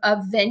of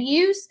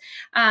venues.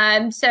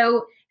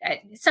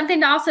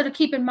 Something also to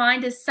keep in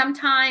mind is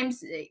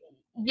sometimes,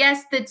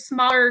 yes, the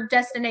smaller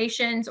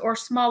destinations, or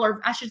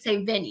smaller, I should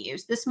say,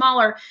 venues, the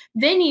smaller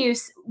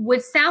venues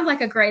would sound like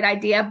a great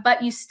idea,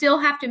 but you still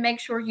have to make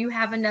sure you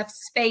have enough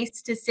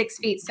space to 6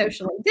 feet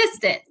socially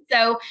distant.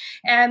 So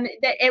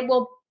that it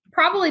will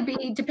probably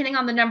be, depending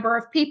on the number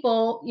of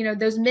people,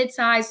 those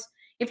mid-size.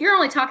 If you're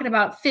only talking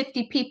about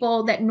 50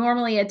 people that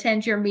normally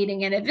attend your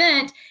meeting and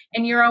event,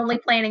 and you're only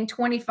planning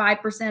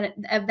 25%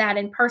 of that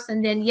in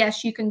person, then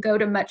yes, you can go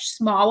to much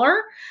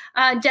smaller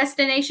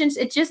destinations.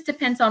 It just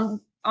depends on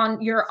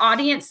your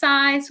audience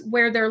size,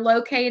 where they're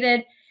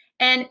located.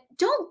 And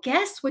don't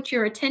guess what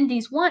your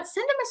attendees want.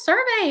 Send them a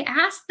survey,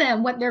 ask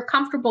them what they're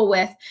comfortable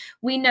with.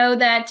 We know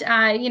that,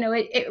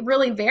 it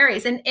really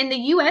varies. And in the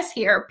US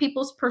here,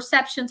 people's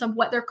perceptions of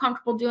what they're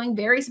comfortable doing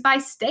varies by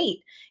state.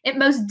 It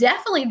most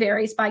definitely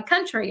varies by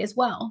country as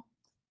well.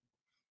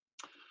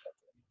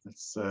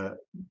 That's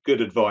good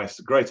advice,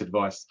 great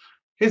advice.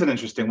 Here's an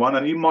interesting one,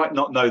 and you might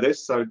not know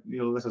this, so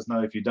you'll let us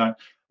know if you don't.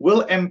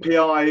 Will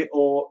MPI,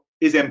 or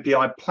is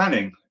MPI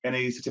planning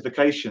any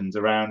certifications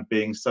around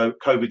being so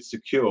COVID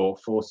secure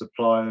for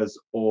suppliers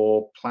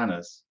or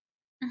planners?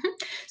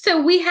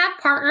 So we have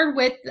partnered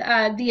with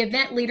the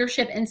Event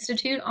Leadership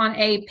Institute on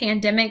a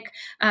pandemic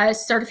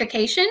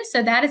certification.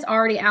 So that is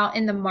already out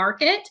in the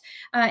market.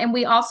 And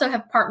we also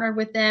have partnered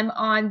with them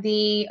on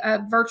the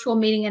virtual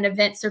meeting and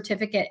event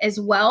certificate as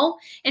well.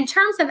 In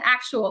terms of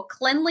actual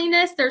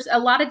cleanliness, there's a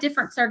lot of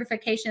different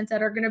certifications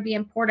that are going to be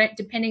important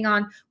depending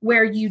on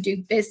where you do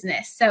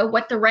business. So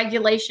what the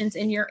regulations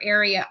in your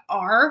area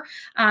are.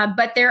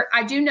 But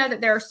I do know that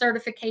there are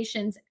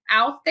certifications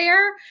out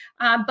there,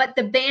 but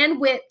the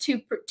bandwidth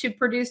to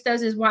produce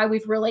those is why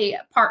we've really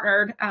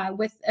partnered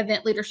with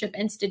Event Leadership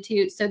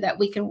Institute, so that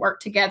we can work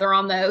together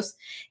on those.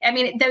 I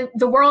mean,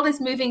 the world is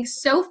moving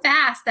so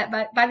fast that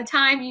by the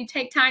time you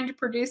take time to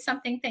produce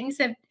something, things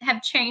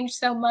have changed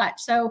so much.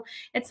 So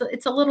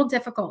it's a little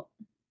difficult.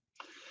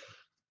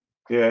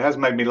 Yeah, it has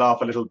made me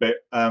laugh a little bit.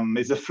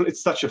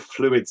 It's such a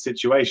fluid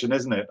situation,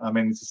 isn't it? I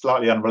mean, it's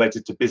slightly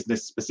unrelated to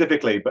business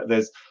specifically, but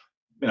there's,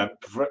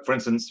 for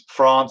instance,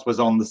 France was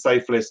on the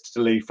safe list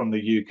to leave from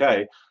the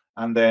UK,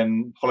 and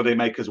then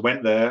holidaymakers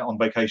went there on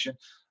vacation,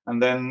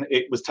 and then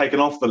it was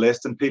taken off the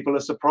list, and people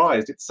are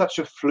surprised. It's such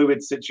a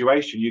fluid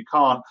situation. You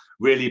can't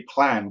really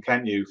plan,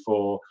 can you?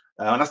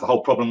 And that's the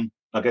whole problem,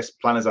 I guess,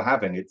 planners are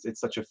having. It's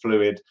such a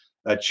fluid,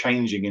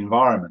 changing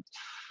environment.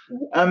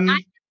 One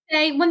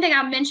thing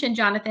I'll mention,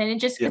 Jonathan, and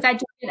just because I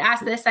just get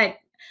asked this,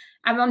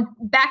 I'm on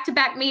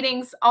back-to-back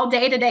meetings all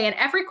day today, and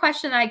every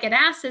question I get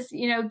asked is,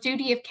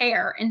 duty of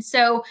care. And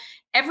so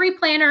every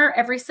planner,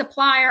 every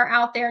supplier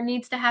out there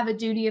needs to have a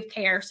duty of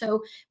care.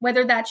 So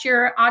whether that's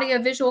your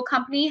audiovisual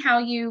company, how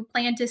you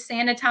plan to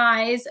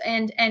sanitize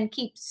and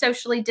keep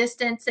socially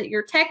distanced at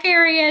your tech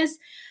areas.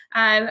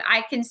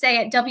 I can say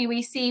at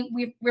WEC,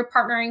 we're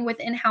partnering with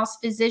in-house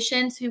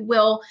physicians who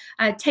will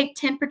take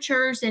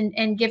temperatures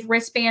and give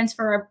wristbands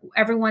for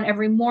everyone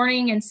every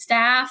morning, and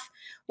staff.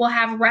 We'll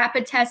have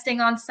rapid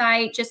testing on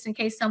site just in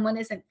case someone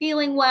isn't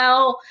feeling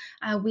well.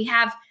 We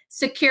have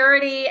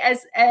security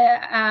as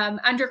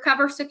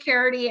undercover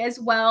security as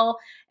well.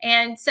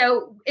 And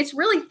so it's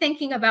really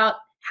thinking about,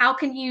 how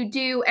can you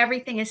do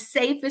everything as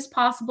safe as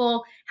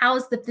possible? How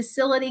is the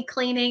facility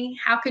cleaning?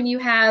 How can you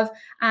have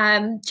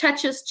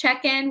touchless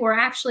check-in? We're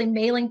actually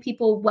mailing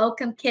people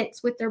welcome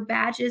kits with their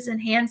badges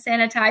and hand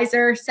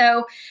sanitizer.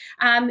 So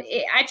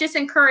I just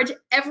encourage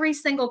every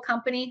single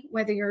company,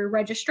 whether you're a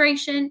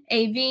registration,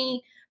 AV,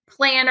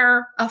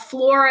 planner, a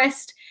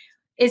florist,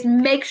 is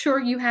make sure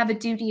you have a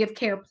duty of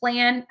care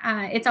plan.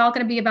 It's all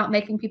going to be about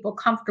making people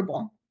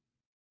comfortable.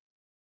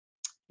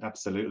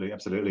 Absolutely,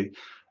 absolutely.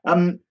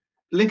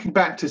 Linking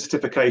back to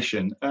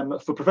certification,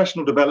 for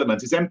professional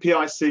development, is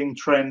MPI seeing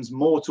trends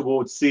more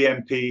towards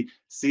CMP,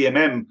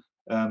 CMM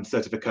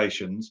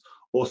certifications,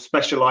 or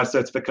specialized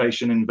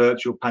certification in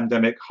virtual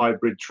pandemic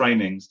hybrid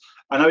trainings?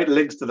 I know it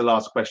links to the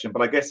last question,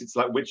 but I guess it's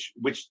like which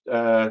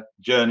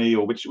journey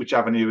or which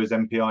avenue is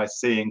MPI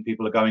seeing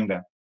people are going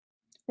down?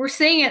 We're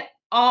seeing it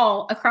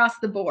all across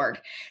the board.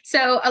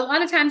 So a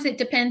lot of times it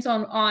depends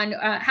on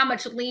how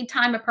much lead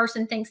time a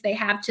person thinks they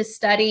have to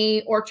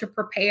study or to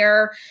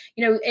prepare.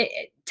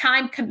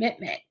 Time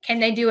commitment. Can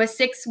they do a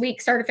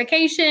 6-week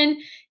certification?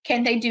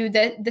 Can they do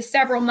the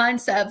several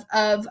months of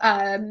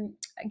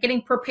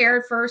getting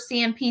prepared for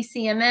CMP,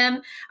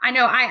 CMM? I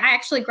know I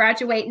actually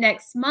graduate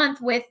next month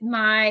with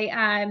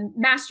my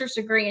master's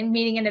degree in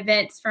meeting and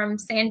events from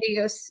San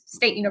Diego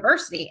State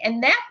University,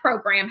 and that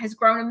program has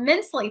grown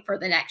immensely for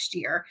the next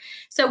year.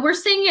 So we're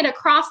seeing it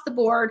across the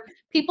board.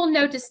 People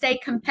know to stay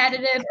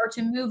competitive or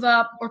to move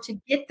up or to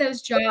get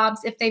those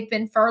jobs if they've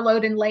been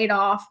furloughed and laid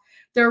off.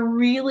 they're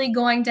really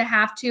going to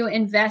have to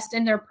invest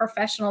in their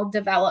professional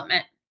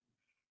development.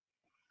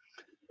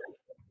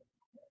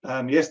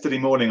 Yesterday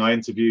morning, I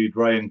interviewed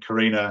Ray and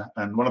Karina,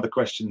 and one of the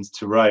questions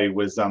to Ray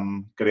was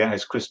getting out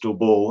his crystal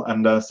ball,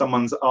 and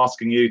someone's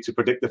asking you to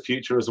predict the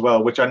future as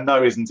well, which I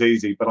know isn't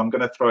easy, but I'm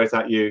going to throw it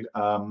at you,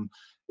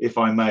 if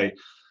I may.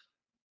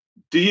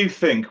 Do you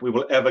think we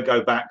will ever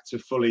go back to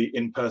fully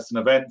in-person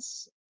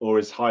events, or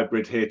is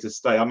hybrid here to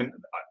stay? I mean,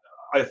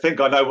 I think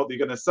I know what you're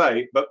going to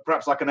say, but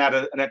perhaps I can add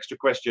an extra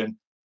question.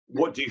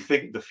 What do you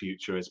think the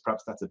future is?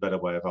 Perhaps that's a better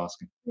way of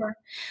asking. Sure.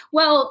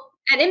 Well,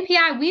 at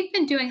MPI, we've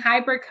been doing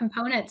hybrid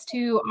components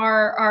to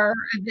our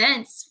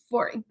events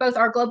for both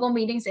our Global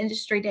Meetings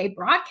Industry Day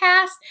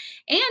broadcast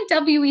and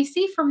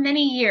WEC for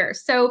many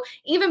years. So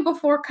even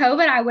before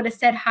COVID, I would have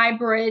said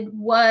hybrid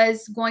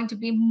was going to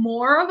be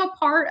more of a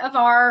part of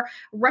our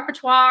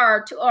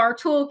repertoire, our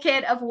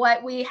toolkit of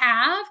what we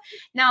have.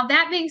 Now,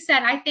 that being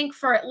said, I think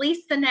for at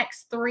least the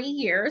next 3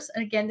 years,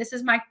 and again, this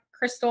is my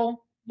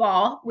crystal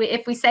ball.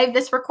 If we save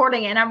this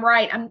recording and I'm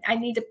right, I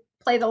need to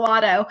play the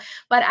lotto,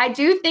 but I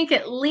do think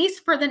at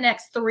least for the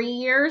next 3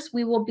 years,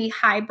 we will be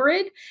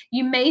hybrid.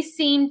 You may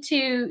seem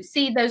to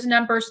see those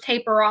numbers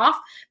taper off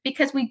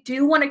because we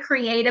do want to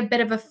create a bit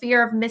of a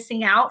fear of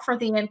missing out for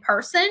the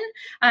in-person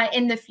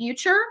in the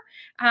future.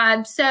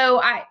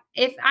 So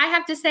if I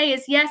have to say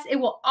is yes, it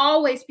will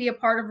always be a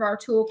part of our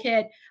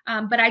toolkit,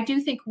 but I do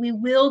think we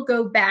will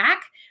go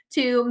back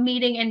to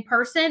meeting in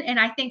person, and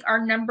I think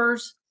our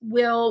numbers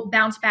will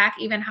bounce back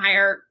even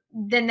higher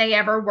than they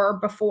ever were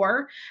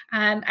before.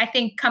 I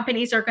think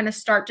companies are going to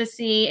start to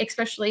see,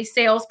 especially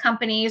sales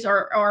companies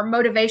or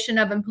motivation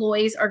of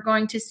employees are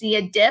going to see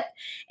a dip.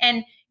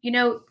 And, you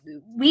know,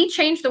 we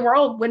change the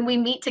world when we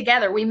meet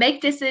together. We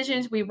make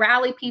decisions, we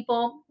rally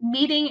people.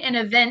 Meeting and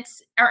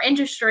events, our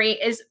industry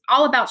is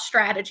all about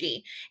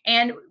strategy.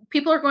 And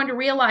people are going to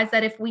realize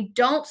that if we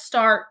don't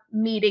start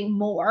meeting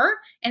more,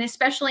 and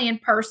especially in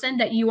person,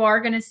 that you are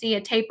going to see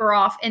a taper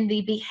off in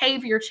the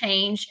behavior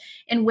change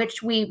in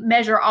which we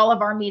measure all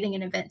of our meeting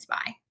and events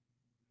by.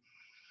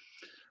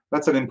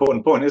 That's an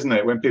important point, isn't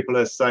it? When people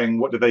are saying,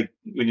 what do they,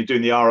 when you're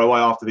doing the ROI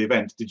after the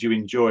event, did you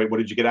enjoy it? What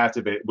did you get out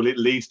of it? Will it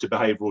lead to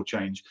behavioral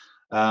change?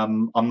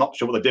 I'm not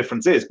sure what the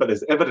difference is, but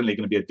there's evidently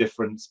going to be a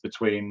difference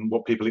between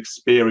what people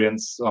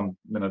experience,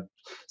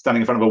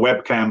 standing in front of a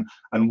webcam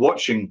and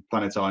watching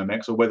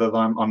PlanetIMEX, or whether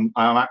I'm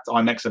at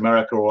IMEX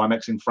America or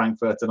IMEX in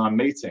Frankfurt and I'm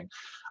meeting.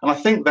 And I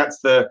think that's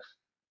the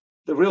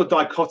real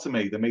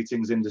dichotomy the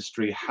meetings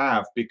industry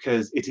have,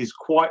 because it is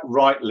quite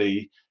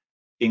rightly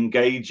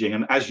engaging.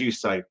 And as you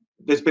say,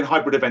 there's been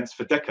hybrid events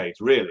for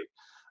decades, really.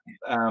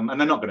 And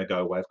they're not going to go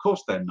away. Of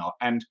course they're not.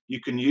 And you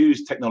can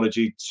use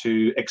technology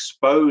to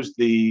expose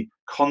the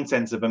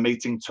content of a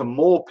meeting to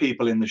more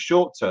people in the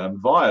short term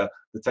via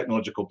the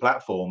technological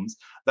platforms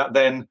that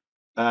then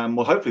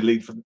will hopefully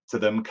lead to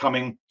them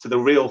coming to the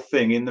real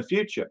thing in the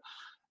future.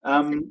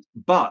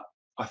 But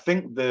I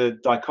think the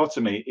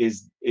dichotomy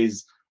is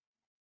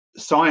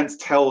science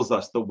tells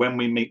us that when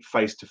we meet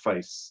face to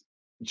face,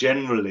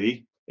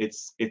 generally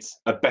it's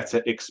a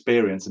better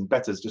experience, and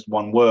better is just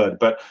one word,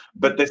 but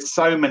there's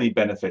so many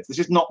benefits. This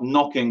is not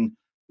knocking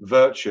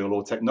virtual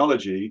or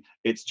technology,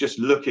 it's just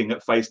looking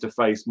at face to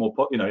face more,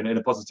 in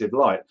a positive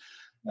light.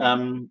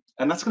 And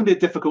that's going to be a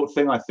difficult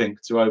thing, I think,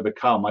 to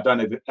overcome. I don't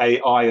know if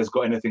AI has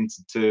got anything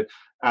to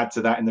add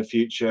to that in the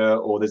future,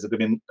 or there's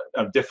been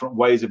different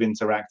ways of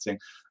interacting.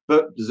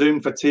 But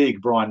Zoom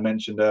fatigue, Brian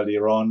mentioned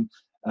earlier on,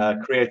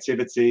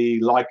 creativity,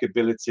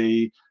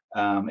 likability,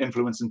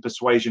 influence and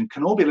persuasion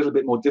can all be a little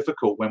bit more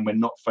difficult when we're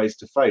not face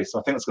to face. So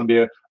I think that's going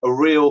to be a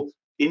real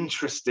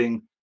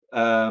interesting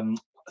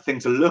thing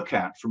to look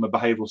at from a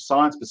behavioral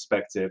science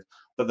perspective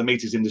that the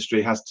meetings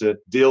industry has to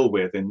deal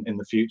with in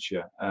the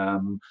future.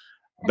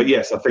 But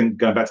yes, I think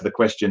going back to the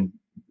question,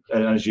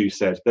 as you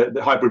said,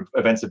 the hybrid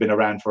events have been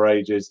around for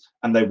ages,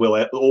 and they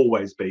will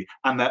always be,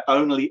 and they're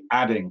only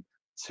adding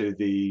to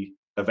the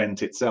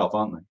event itself,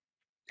 aren't they?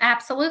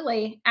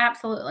 Absolutely,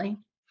 absolutely.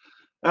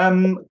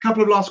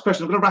 Couple of last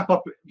questions. I'm going to wrap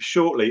up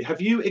shortly.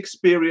 Have you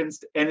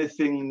experienced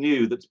anything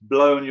new that's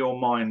blown your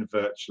mind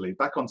virtually?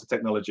 Back onto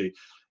technology.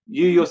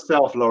 You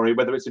yourself, Laurie,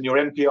 whether it's in your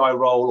MPI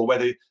role or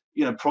whether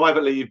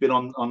privately you've been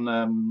on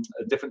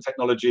a different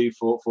technology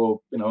for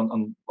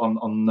from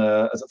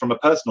a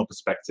personal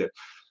perspective.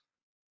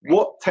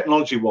 What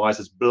technology-wise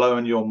has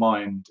blown your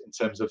mind in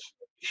terms of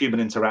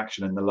human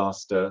interaction in the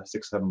last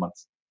 6-7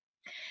 months?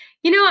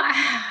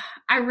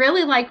 I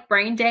really like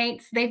brain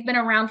dates. They've been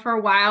around for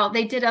a while.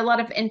 They did a lot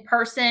of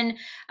in-person,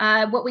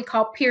 what we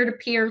call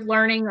peer-to-peer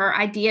learning or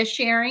idea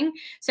sharing.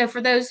 So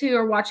for those who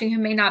are watching who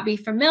may not be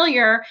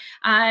familiar,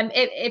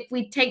 if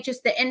we take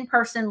just the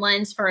in-person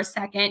lens for a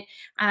second,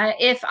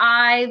 if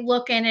I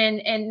look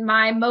in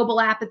my mobile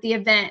app at the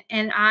event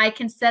and I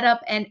can set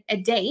up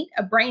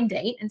a brain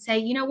date and say,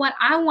 you know what,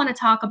 I want to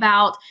talk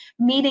about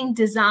meeting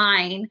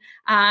design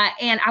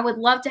And I would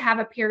love to have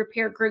a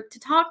peer-to-peer group to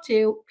talk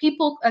to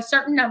people, a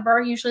certain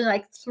number, usually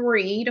like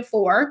 3 to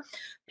 4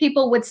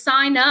 people would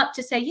sign up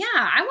to say, yeah,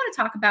 I want to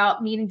talk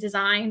about meeting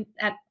design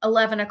at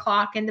 11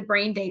 o'clock in the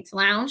Brain Dates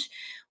Lounge.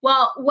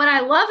 Well, what I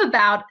love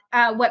about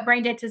what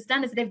Brain Dates has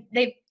done is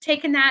they've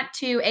taken that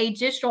to a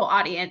digital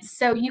audience.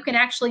 So you can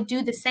actually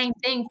do the same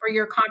thing for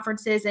your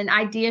conferences and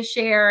idea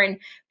share and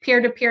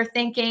peer-to-peer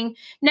thinking.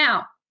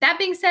 Now, that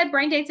being said,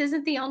 Brain Dates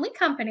isn't the only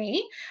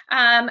company.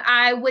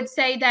 I would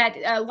say that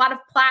a lot of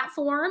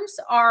platforms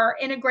are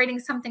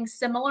integrating something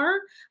similar.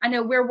 I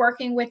know we're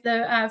working with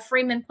the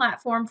Freeman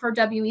platform for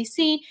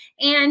WEC,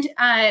 and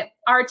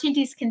our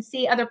attendees can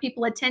see other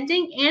people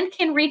attending and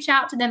can reach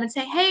out to them and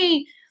say,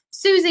 hey,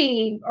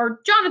 Susie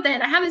or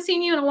Jonathan, I haven't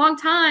seen you in a long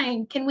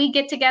time. Can we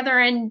get together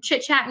and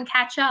chit chat and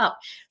catch up?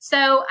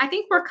 So I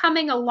think we're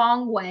coming a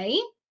long way.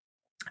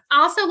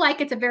 I also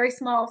like, it's a very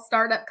small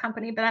startup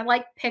company, but I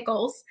like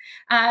Pickles.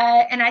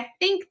 And I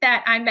think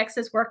that IMEX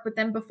has worked with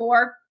them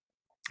before.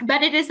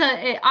 But it is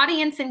an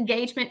audience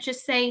engagement,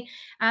 just say,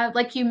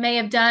 like you may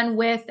have done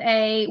with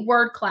a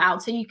word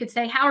cloud. So you could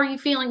say, how are you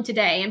feeling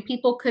today? And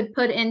people could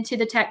put into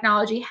the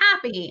technology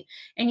happy,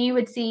 and you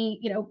would see,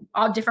 you know,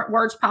 all different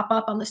words pop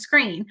up on the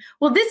screen.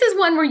 Well, this is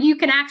one where you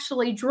can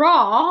actually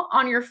draw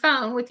on your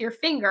phone with your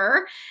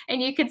finger,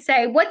 and you could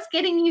say, what's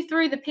getting you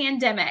through the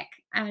pandemic?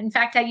 In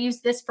fact, I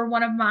used this for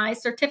one of my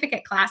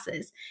certificate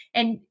classes,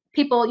 and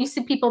you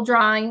see people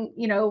drawing,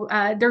 you know,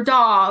 their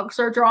dogs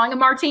or drawing a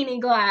martini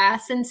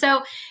glass. And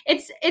so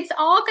it's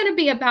all going to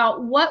be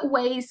about what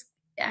ways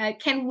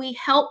can we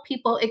help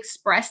people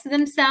express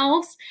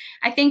themselves.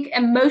 I think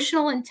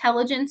emotional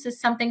intelligence is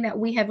something that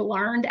we have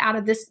learned out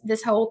of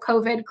this whole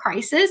COVID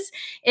crisis.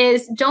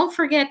 Is don't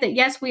forget that,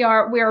 yes, we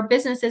are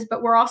businesses,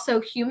 but we're also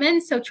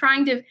humans. So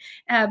trying to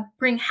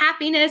bring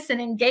happiness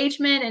and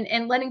engagement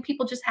and letting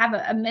people just have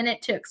a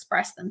minute to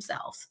express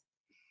themselves.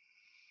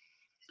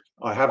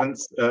 I haven't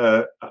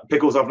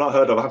Pickles. I've not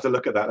heard of. I have to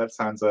look at that. That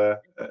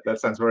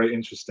sounds very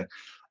interesting.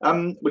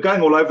 We're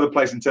going all over the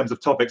place in terms of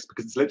topics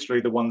because it's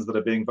literally the ones that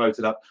are being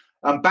voted up.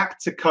 Back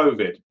to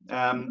COVID.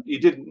 You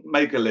did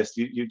make a list.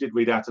 You did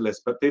read out a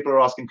list, but people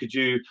are asking, could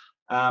you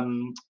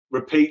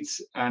repeat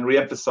and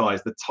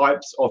re-emphasize the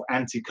types of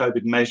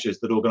anti-COVID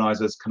measures that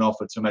organisers can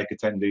offer to make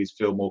attendees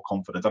feel more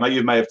confident? I know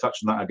you may have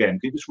touched on that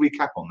again. Can you just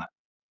recap on that?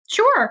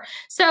 Sure.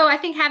 So I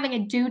think having a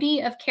duty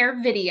of care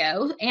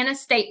video and a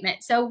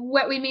statement. So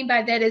what we mean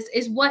by that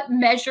is what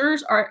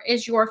measures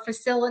is your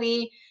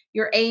facility,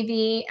 your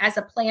AV as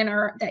a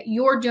planner that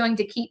you're doing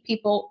to keep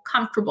people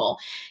comfortable.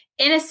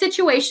 In a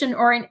situation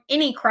or in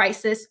any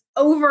crisis,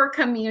 over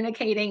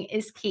communicating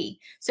is key.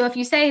 So if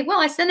you say,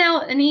 well, I sent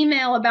out an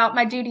email about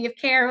my duty of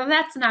care, well,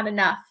 that's not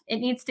enough. It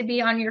needs to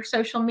be on your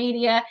social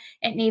media.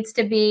 It needs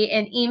to be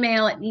in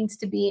email. It needs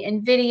to be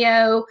in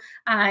video,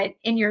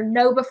 in your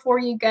know before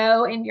you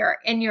go, in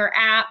your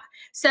app.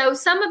 So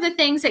some of the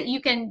things that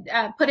you can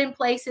put in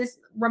place is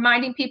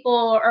reminding people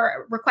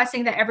or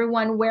requesting that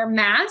everyone wear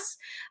masks,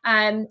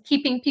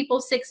 keeping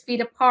people 6 feet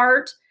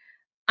apart,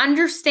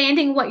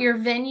 understanding what your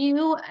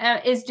venue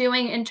is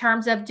doing in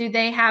terms of, do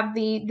they have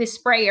the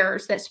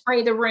sprayers that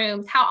spray the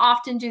rooms? How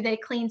often do they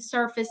clean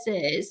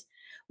surfaces?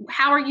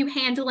 How are you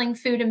handling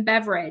food and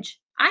beverage?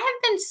 I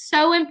have been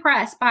so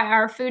impressed by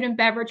our food and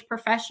beverage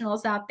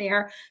professionals out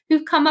there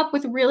who've come up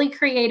with really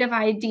creative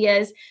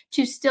ideas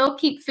to still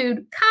keep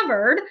food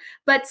covered,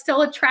 but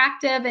still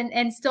attractive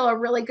and still a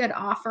really good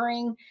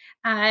offering.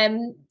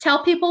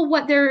 Tell people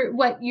what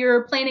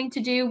you're planning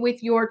to do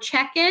with your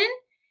check-in.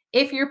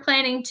 If you're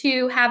planning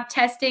to have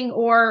testing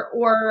or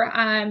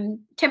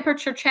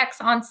temperature checks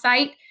on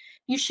site,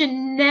 you should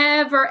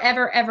never,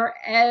 ever, ever,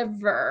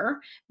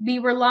 ever be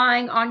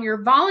relying on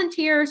your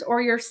volunteers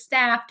or your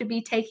staff to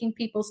be taking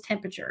people's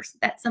temperatures.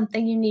 That's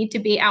something you need to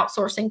be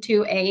outsourcing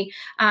to a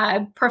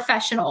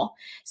professional.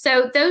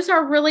 So those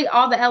are really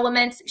all the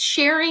elements.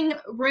 Sharing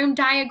room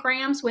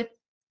diagrams with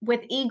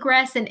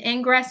egress and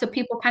ingress, so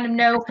people kind of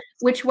know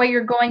which way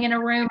you're going in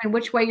a room and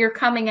which way you're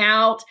coming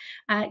out.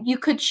 You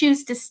could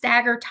choose to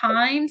stagger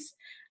times.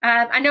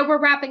 I know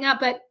we're wrapping up,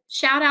 but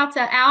shout out to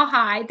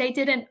Alhi. They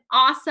did an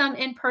awesome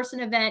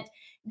in-person event.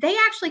 They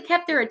actually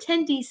kept their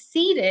attendees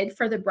seated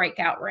for the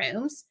breakout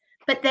rooms,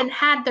 but then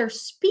had their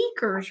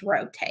speakers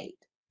rotate.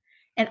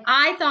 And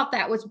I thought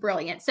that was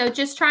brilliant. So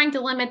just trying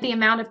to limit the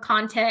amount of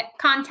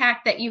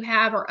contact that you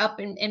have or up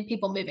and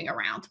people moving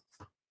around.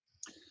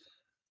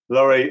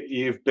 Laurie,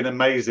 you've been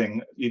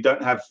amazing. You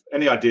don't have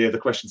any idea the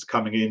questions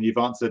coming in. You've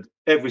answered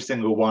every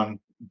single one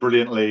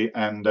brilliantly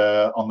and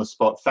on the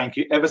spot. Thank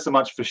you ever so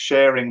much for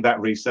sharing that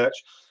research.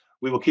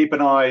 We will keep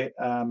an eye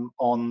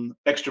on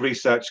extra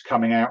research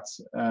coming out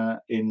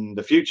in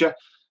the future.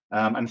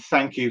 And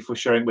thank you for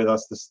sharing with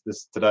us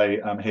this today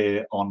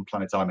here on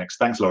PlanetIMEX.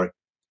 Thanks, Laurie.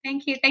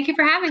 Thank you. Thank you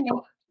for having me.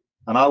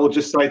 And I will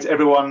just say to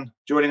everyone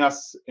joining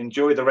us,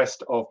 enjoy the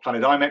rest of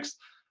PlanetIMEX.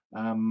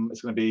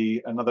 It's going to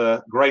be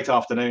another great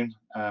afternoon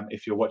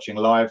if you're watching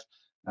live,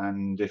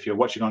 and if you're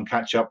watching on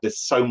catch up, there's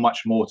so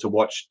much more to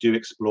watch. Do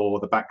explore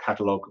the back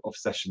catalogue of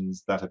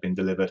sessions that have been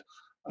delivered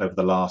over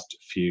the last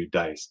few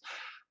days.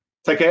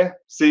 Take care.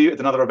 See you at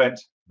another event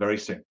very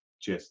soon.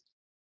 Cheers.